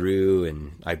leaves grew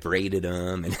and I braided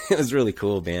them. And it was really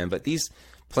cool, man. But these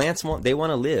plants, they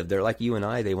want to live. They're like you and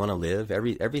I, they want to live.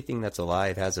 Everything that's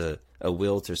alive has a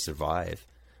will to survive.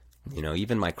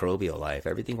 Even microbial life,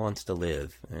 everything wants to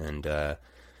live. And,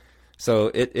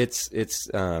 so it's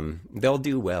they'll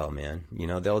do well, man.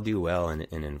 They'll do well in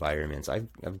environments.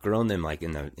 I've grown them like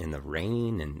in the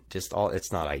rain and just all.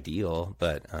 It's not ideal,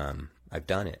 but I've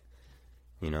done it.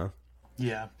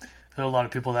 Yeah, there are a lot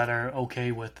of people that are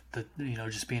okay with the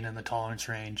just being in the tolerance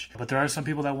range, but there are some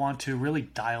people that want to really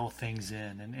dial things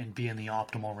in and be in the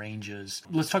optimal ranges.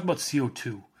 Let's talk about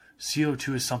CO2.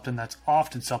 CO2 is something that's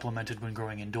often supplemented when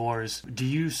growing indoors. Do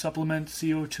you supplement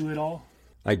CO2 at all?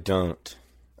 I don't.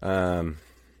 And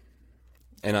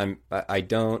I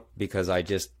don't because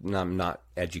I'm not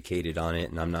educated on it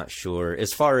and I'm not sure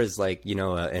as far as like,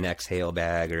 an exhale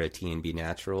bag or a T&B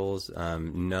Naturals.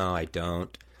 No, I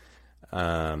don't.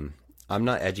 I'm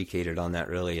not educated on that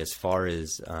really as far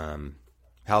as,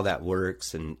 how that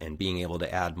works and being able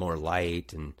to add more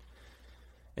light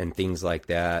and things like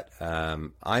that.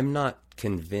 I'm not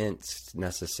convinced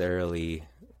necessarily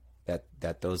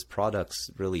that those products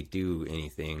really do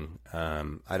anything.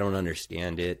 I don't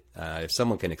understand it. If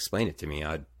someone can explain it to me,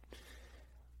 that'd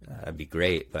be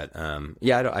great. But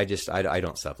I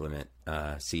don't supplement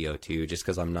CO2 just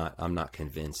because I'm not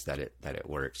convinced that it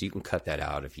works. You can cut that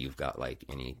out if you've got like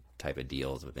any type of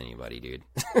deals with anybody, dude,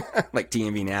 like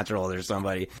T&B Naturals or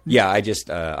somebody. Yeah, I don't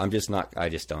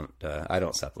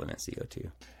supplement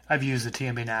CO2. I've used the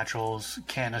T&B Naturals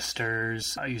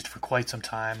canisters. I used it for quite some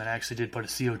time, and I actually did put a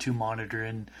CO2 monitor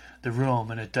in the room,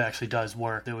 and it actually does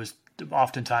work. There was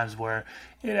oftentimes where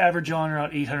it averaged on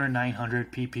around 800,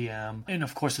 900 ppm. And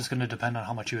of course, it's going to depend on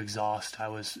how much you exhaust. I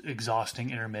was exhausting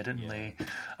intermittently.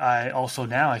 Yeah.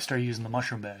 I started using the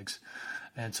mushroom bags.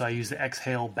 And so I use the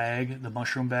exhale bag, the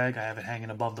mushroom bag. I have it hanging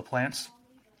above the plants,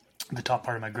 the top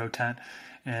part of my grow tent.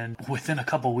 And within a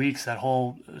couple weeks, that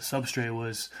whole substrate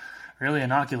was really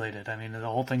inoculated. I mean, the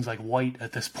whole thing's like white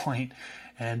at this point.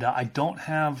 And I don't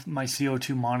have my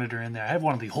CO2 monitor in there. I have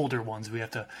one of the older ones. We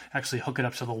have to actually hook it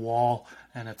up to the wall,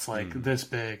 and it's like this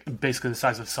big, basically the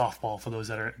size of a softball for those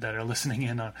that are listening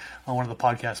in on one of the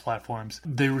podcast platforms.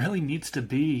 There really needs to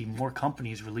be more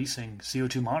companies releasing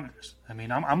CO2 monitors. I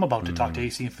mean, I'm about to talk to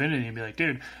AC Infinity and be like,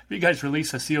 dude, if you guys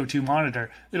release a CO2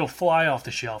 monitor, it'll fly off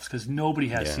the shelves because nobody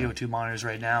has CO2 monitors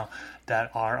right now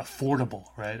that are affordable,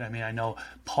 right? I mean, I know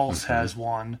Pulse has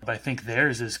one, but I think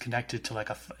theirs is connected to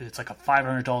it's like a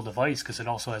 $500 device because it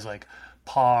also has like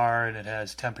PAR and it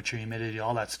has temperature, humidity,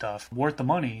 all that stuff. Worth the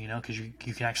money, because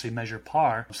you can actually measure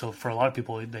PAR. So for a lot of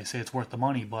people, they say it's worth the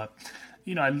money, but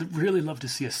I'd really love to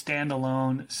see a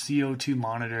standalone CO2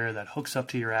 monitor that hooks up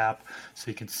to your app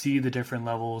so you can see the different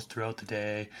levels throughout the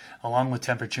day, along with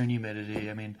temperature and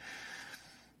humidity. I mean,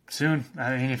 soon.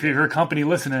 I mean, if you're a company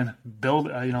listening,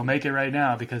 build, make it right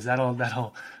now because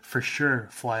that'll for sure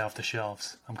fly off the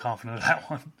shelves. I'm confident of that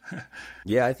one.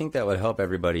 Yeah, I think that would help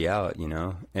everybody out,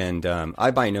 And I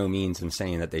by no means am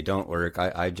saying that they don't work.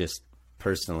 I just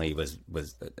personally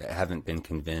haven't been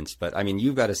convinced. But I mean,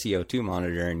 you've got a CO2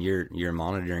 monitor and you're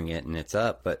monitoring it and it's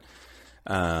up. But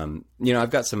I've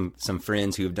got some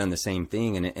friends who have done the same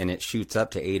thing and it shoots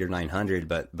up to 800 or 900,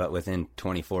 but within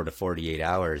 24 to 48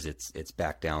 hours, it's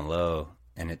back down low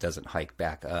and it doesn't hike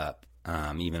back up,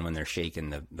 even when they're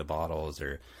shaking the bottles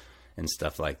and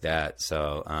stuff like that.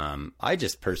 So, I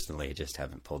just personally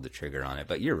haven't pulled the trigger on it,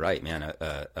 but you're right, man.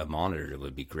 A monitor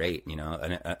would be great, an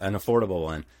affordable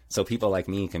one. So people like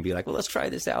me can be like, well, let's try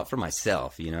this out for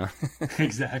myself,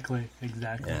 Exactly.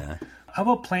 Yeah. How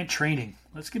about plant training?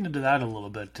 Let's get into that a little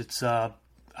bit. It's a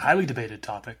highly debated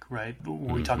topic, right?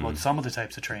 We talk about some of the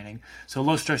types of training. So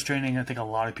low stress training, I think a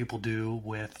lot of people do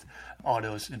with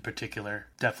autos in particular.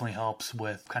 Definitely helps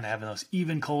with kind of having those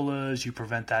even colas. You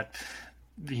prevent that,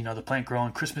 the plant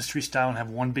growing Christmas tree style and have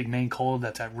one big main cola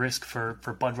that's at risk for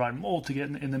bud rot and mold to get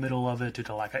in the middle of it due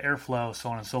to lack of airflow, so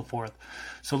on and so forth.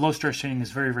 So low stress training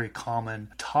is very, very common.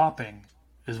 Topping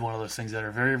is one of those things that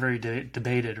are very, very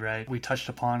debated, right? We touched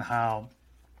upon how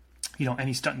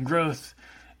any stunt in growth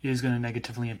is going to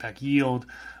negatively impact yield.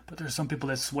 But there's some people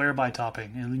that swear by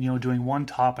topping and, doing one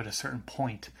top at a certain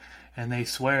point, and they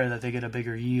swear that they get a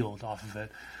bigger yield off of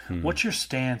it. What's your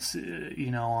stance,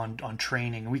 on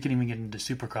training? We can even get into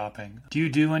super cropping. Do you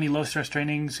do any low stress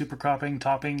training, super cropping,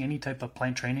 topping, any type of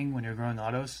plant training when you're growing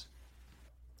autos?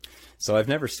 So I've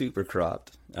never super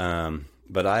cropped,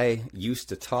 but I used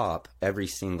to top every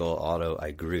single auto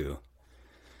I grew.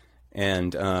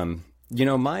 And,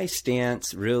 my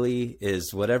stance really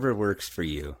is whatever works for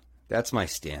you. That's my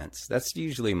stance. That's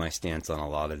usually my stance on a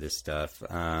lot of this stuff.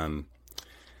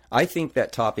 I think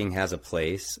that topping has a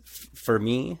place. For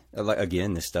me,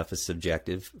 again, this stuff is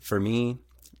subjective. For me,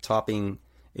 topping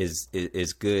is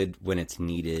good when it's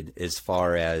needed as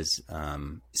far as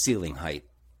ceiling height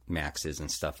maxes and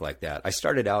stuff like that. I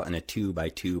started out in a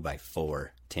 2x2x4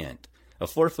 tent. A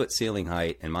 4-foot ceiling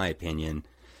height, in my opinion,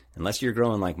 unless you're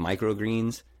growing like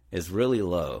microgreens, is really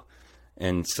low.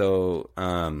 And so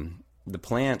the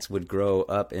plants would grow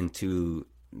up into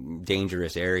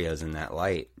dangerous areas in that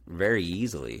light very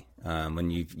easily.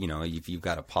 When if you've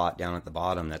got a pot down at the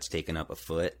bottom that's taken up a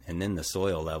foot, and then the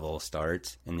soil level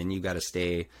starts, and then you've got to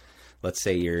stay, let's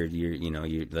say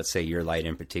let's say your light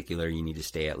in particular, you need to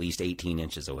stay at least 18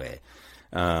 inches away.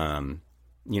 That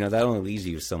only leaves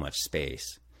you so much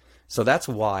space. So that's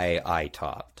why I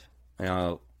topped.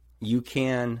 You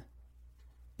can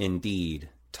indeed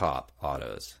top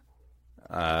autos.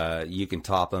 You can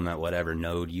top them at whatever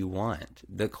node you want.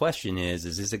 The question is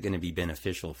it going to be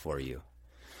beneficial for you?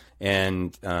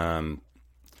 And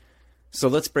so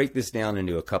let's break this down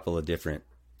into a couple of different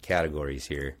categories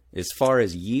here. As far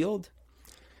as yield,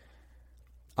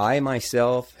 I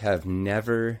myself have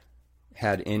never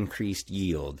had increased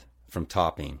yield from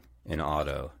topping an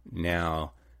auto.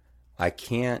 Now, I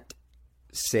can't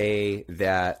say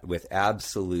that with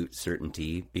absolute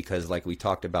certainty because, like we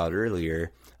talked about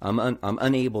earlier, I'm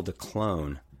unable to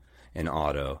clone an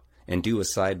auto and do a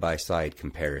side-by-side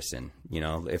comparison.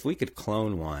 If we could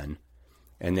clone one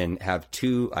and then have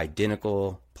two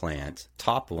identical plants,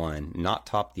 top one, not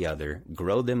top the other,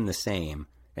 grow them the same,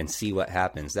 and see what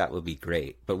happens, that would be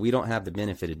great. But we don't have the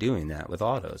benefit of doing that with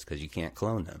autos because you can't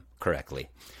clone them correctly.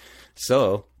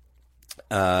 So,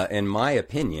 in my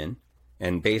opinion,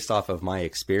 and based off of my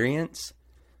experience,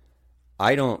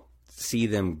 I don't see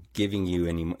them giving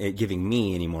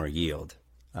me any more yield.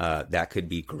 That could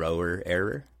be grower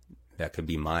error. That could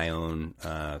be my own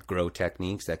grow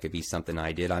techniques. That could be something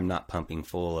I did. I'm not pumping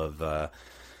full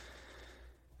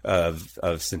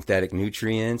of synthetic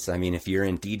nutrients. I mean, if you're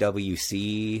in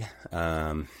DWC,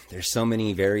 there's so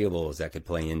many variables that could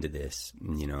play into this,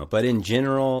 But in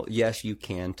general, yes, you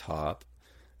can top.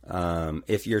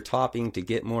 If you're topping to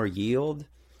get more yield,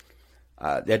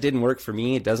 that didn't work for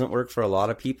me. It doesn't work for a lot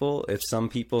of people. If some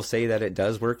people say that it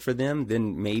does work for them,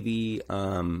 then maybe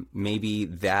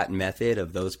that method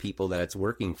of those people that it's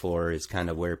working for is kind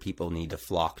of where people need to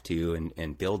flock to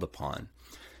and build upon.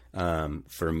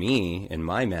 For me, in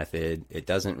my method, it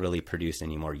doesn't really produce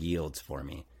any more yields for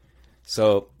me.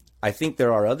 So I think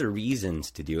there are other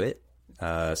reasons to do it.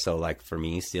 So like for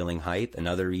me, ceiling height,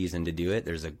 another reason to do it.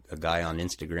 There's a guy on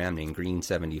Instagram named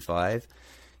Green75.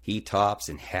 He tops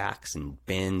and hacks and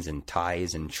bends and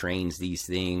ties and trains these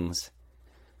things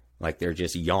like they're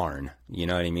just yarn, you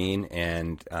know what I mean?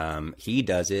 And he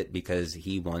does it because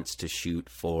he wants to shoot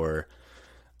for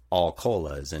all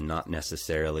colas and not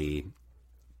necessarily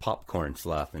popcorn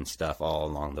fluff and stuff all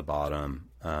along the bottom.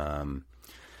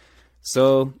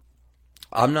 So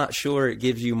I'm not sure it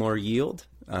gives you more yield.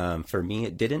 For me,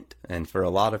 it didn't. And for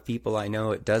a lot of people I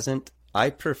know, it doesn't. I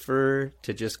prefer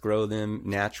to just grow them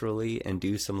naturally and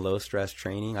do some low stress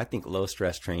training. I think low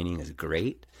stress training is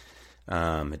great.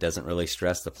 It doesn't really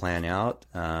stress the plant out.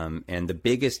 And the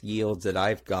biggest yields that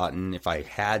I've gotten, if I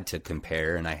had to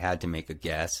compare and I had to make a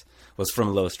guess, was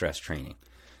from low stress training.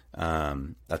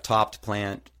 A topped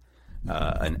plant,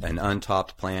 an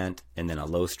untopped plant, and then a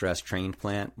low stress trained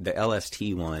plant. The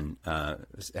LST one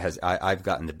I've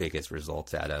gotten the biggest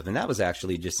results out of. And that was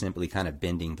actually just simply kind of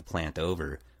bending the plant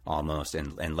over almost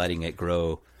and letting it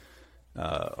grow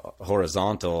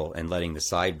horizontal and letting the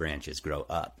side branches grow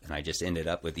up. And I just ended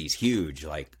up with these huge,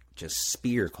 like just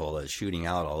spear colas shooting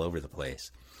out all over the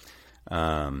place.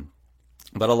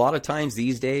 But a lot of times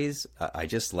these days, I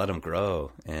just let them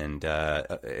grow. And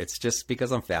it's just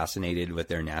because I'm fascinated with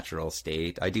their natural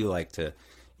state. I do like to,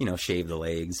 shave the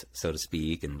legs, so to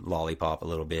speak, and lollipop a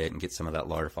little bit and get some of that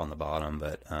larf on the bottom.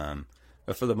 But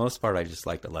for the most part, I just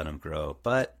like to let them grow.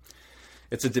 But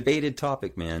it's a debated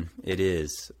topic, man. It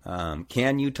is.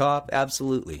 Can you top?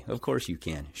 Absolutely. Of course you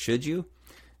can. Should you?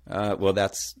 Well,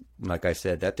 that's, like I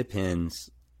said, that depends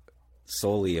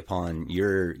solely upon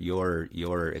your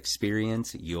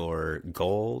experience, your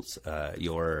goals,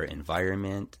 your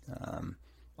environment,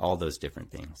 all those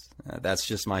different things. That's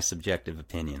just my subjective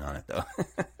opinion on it, though.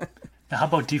 Now, how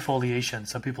about defoliation?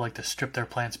 Some people like to strip their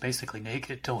plants basically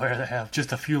naked to where they have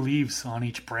just a few leaves on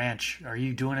each branch. Are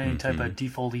you doing any type of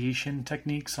defoliation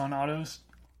techniques on autos?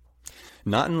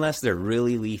 Not unless they're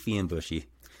really leafy and bushy.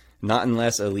 Not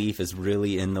unless a leaf is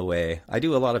really in the way. I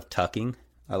do a lot of tucking.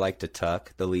 I like to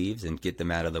tuck the leaves and get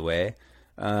them out of the way.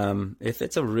 If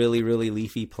it's a really, really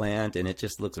leafy plant and it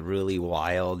just looks really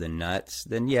wild and nuts,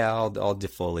 then yeah, I'll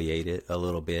defoliate it a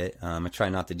little bit. I try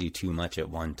not to do too much at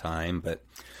one time, but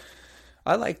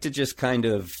I like to just kind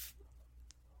of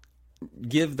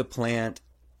give the plant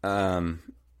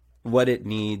what it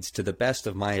needs to the best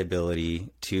of my ability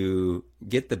to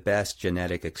get the best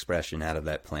genetic expression out of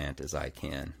that plant as I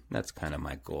can. That's kind of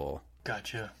my goal.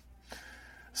 Gotcha.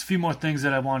 There's a few more things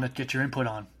that I want to get your input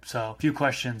on. So, a few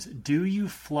questions. Do you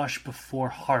flush before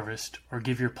harvest or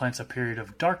give your plants a period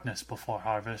of darkness before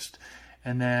harvest?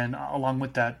 And then, along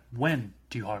with that, when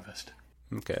do you harvest?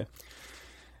 Okay.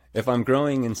 If I'm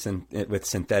growing with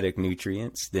synthetic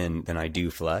nutrients, then I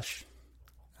do flush.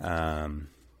 But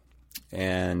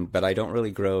I don't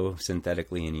really grow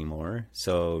synthetically anymore.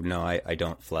 So no, I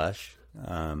don't flush.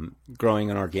 Growing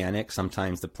in organic,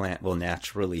 sometimes the plant will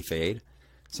naturally fade.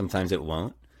 Sometimes it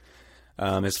won't.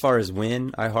 As far as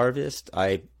when I harvest,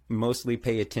 I mostly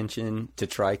pay attention to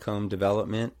trichome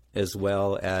development, as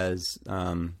well as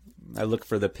I look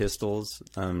for the pistils,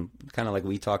 kind of like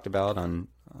we talked about on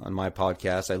my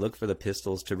podcast. I look for the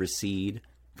pistils to recede,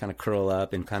 kind of curl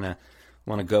up, and kind of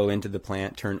want to go into the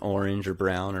plant, turn orange or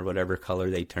brown or whatever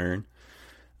color they turn.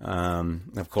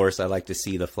 Of course, I like to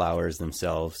see the flowers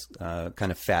themselves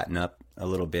kind of fatten up a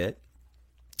little bit.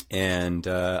 And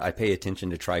I pay attention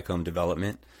to trichome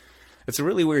development. It's a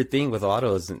really weird thing with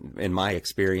autos in my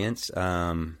experience.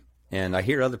 And I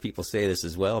hear other people say this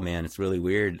as well, man. It's really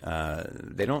weird.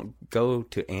 They don't go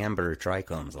to amber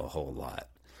trichomes a whole lot.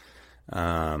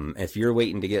 If you're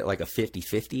waiting to get like a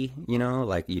 50-50,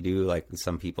 like you do, like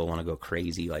some people want to go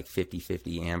crazy, like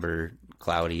 50-50 amber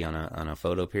cloudy on a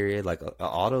photo period, like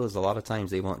autos, a lot of times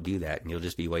they won't do that, and you'll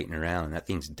just be waiting around and that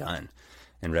thing's done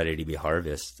and ready to be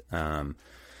harvested.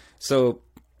 So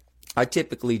I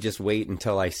typically just wait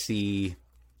until I see,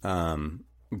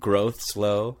 growth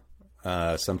slow.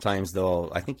 Sometimes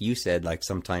I think you said, like,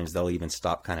 sometimes they'll even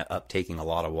stop kind of uptaking a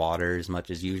lot of water as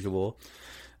much as usual.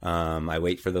 I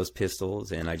wait for those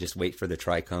pistils, and I just wait for the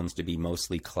trichomes to be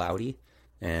mostly cloudy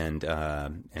and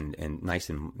nice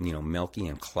and, milky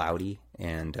and cloudy.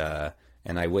 And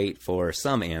I wait for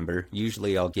some amber.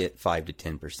 Usually I'll get 5 to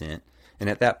 10%. And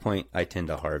at that point I tend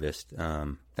to harvest.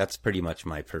 That's pretty much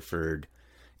my preferred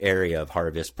area of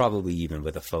harvest, probably even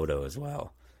with a photo as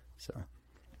well. So.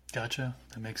 Gotcha.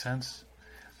 That makes sense.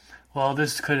 Well,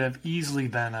 this could have easily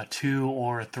been a 2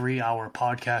 or 3 hour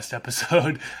podcast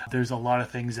episode. There's a lot of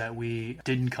things that we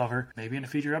didn't cover. Maybe in a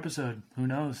future episode. Who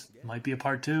knows? Might be a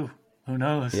part 2. Who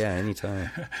knows? Yeah, anytime.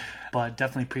 But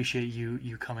definitely appreciate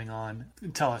you coming on.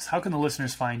 Tell us, how can the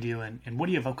listeners find you, and what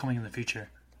do you have upcoming in the future?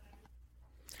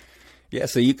 Yeah,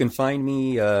 so you can find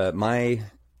me, my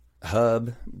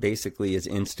hub basically is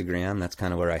Instagram. That's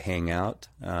kind of where I hang out.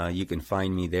 You can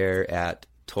find me there at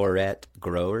Tourette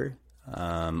Grower.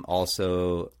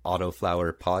 Also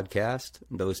Autoflower Podcast,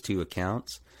 those 2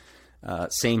 accounts.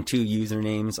 Same 2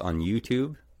 usernames on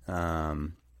YouTube.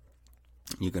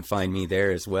 You can find me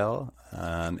there as well.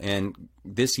 And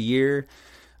this year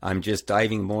I'm just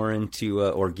diving more into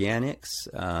organics,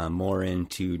 more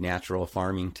into natural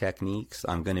farming techniques.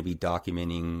 I'm going to be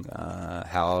documenting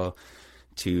how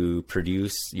to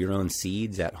produce your own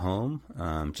seeds at home,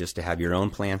 just to have your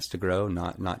own plants to grow,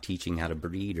 not teaching how to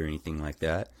breed or anything like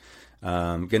that.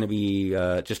 I'm going to be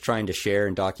just trying to share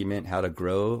and document how to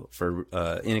grow for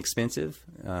inexpensive,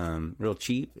 real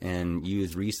cheap, and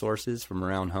use resources from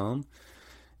around home.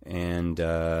 And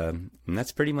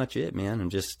that's pretty much it, man.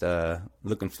 I'm just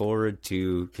looking forward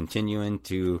to continuing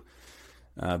to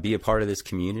be a part of this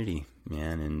community,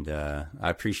 man. And I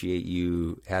appreciate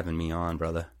you having me on,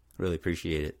 brother. Really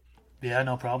appreciate it. Yeah,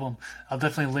 no problem. I'll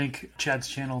definitely link Chad's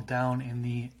channel down in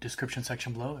the description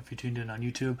section below if you tuned in on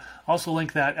YouTube. Also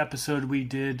link that episode we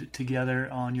did together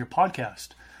on your podcast.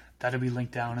 That'll be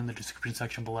linked down in the description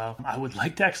section below. I would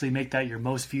like to actually make that your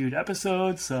most viewed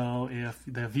episode, so if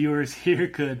the viewers here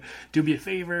could do me a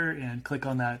favor and click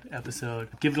on that episode,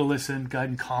 give it a listen, go ahead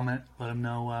and comment, let them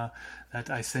know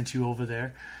that I sent you over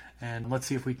there, and let's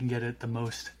see if we can get it the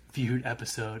most viewed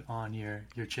episode on your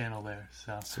channel there.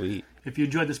 So Sweet. If you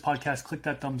enjoyed this podcast, click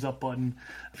that thumbs up button.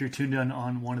 If you're tuned in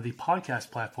on one of the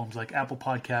podcast platforms like Apple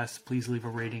Podcasts, please leave a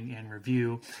rating and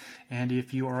review. And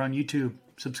if you are on YouTube,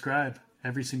 subscribe.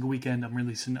 Every single weekend, I'm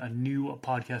releasing a new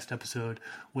podcast episode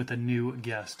with a new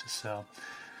guest. So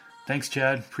thanks,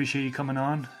 Chad. Appreciate you coming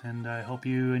on, and I hope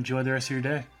you enjoy the rest of your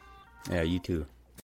day. Yeah, you too.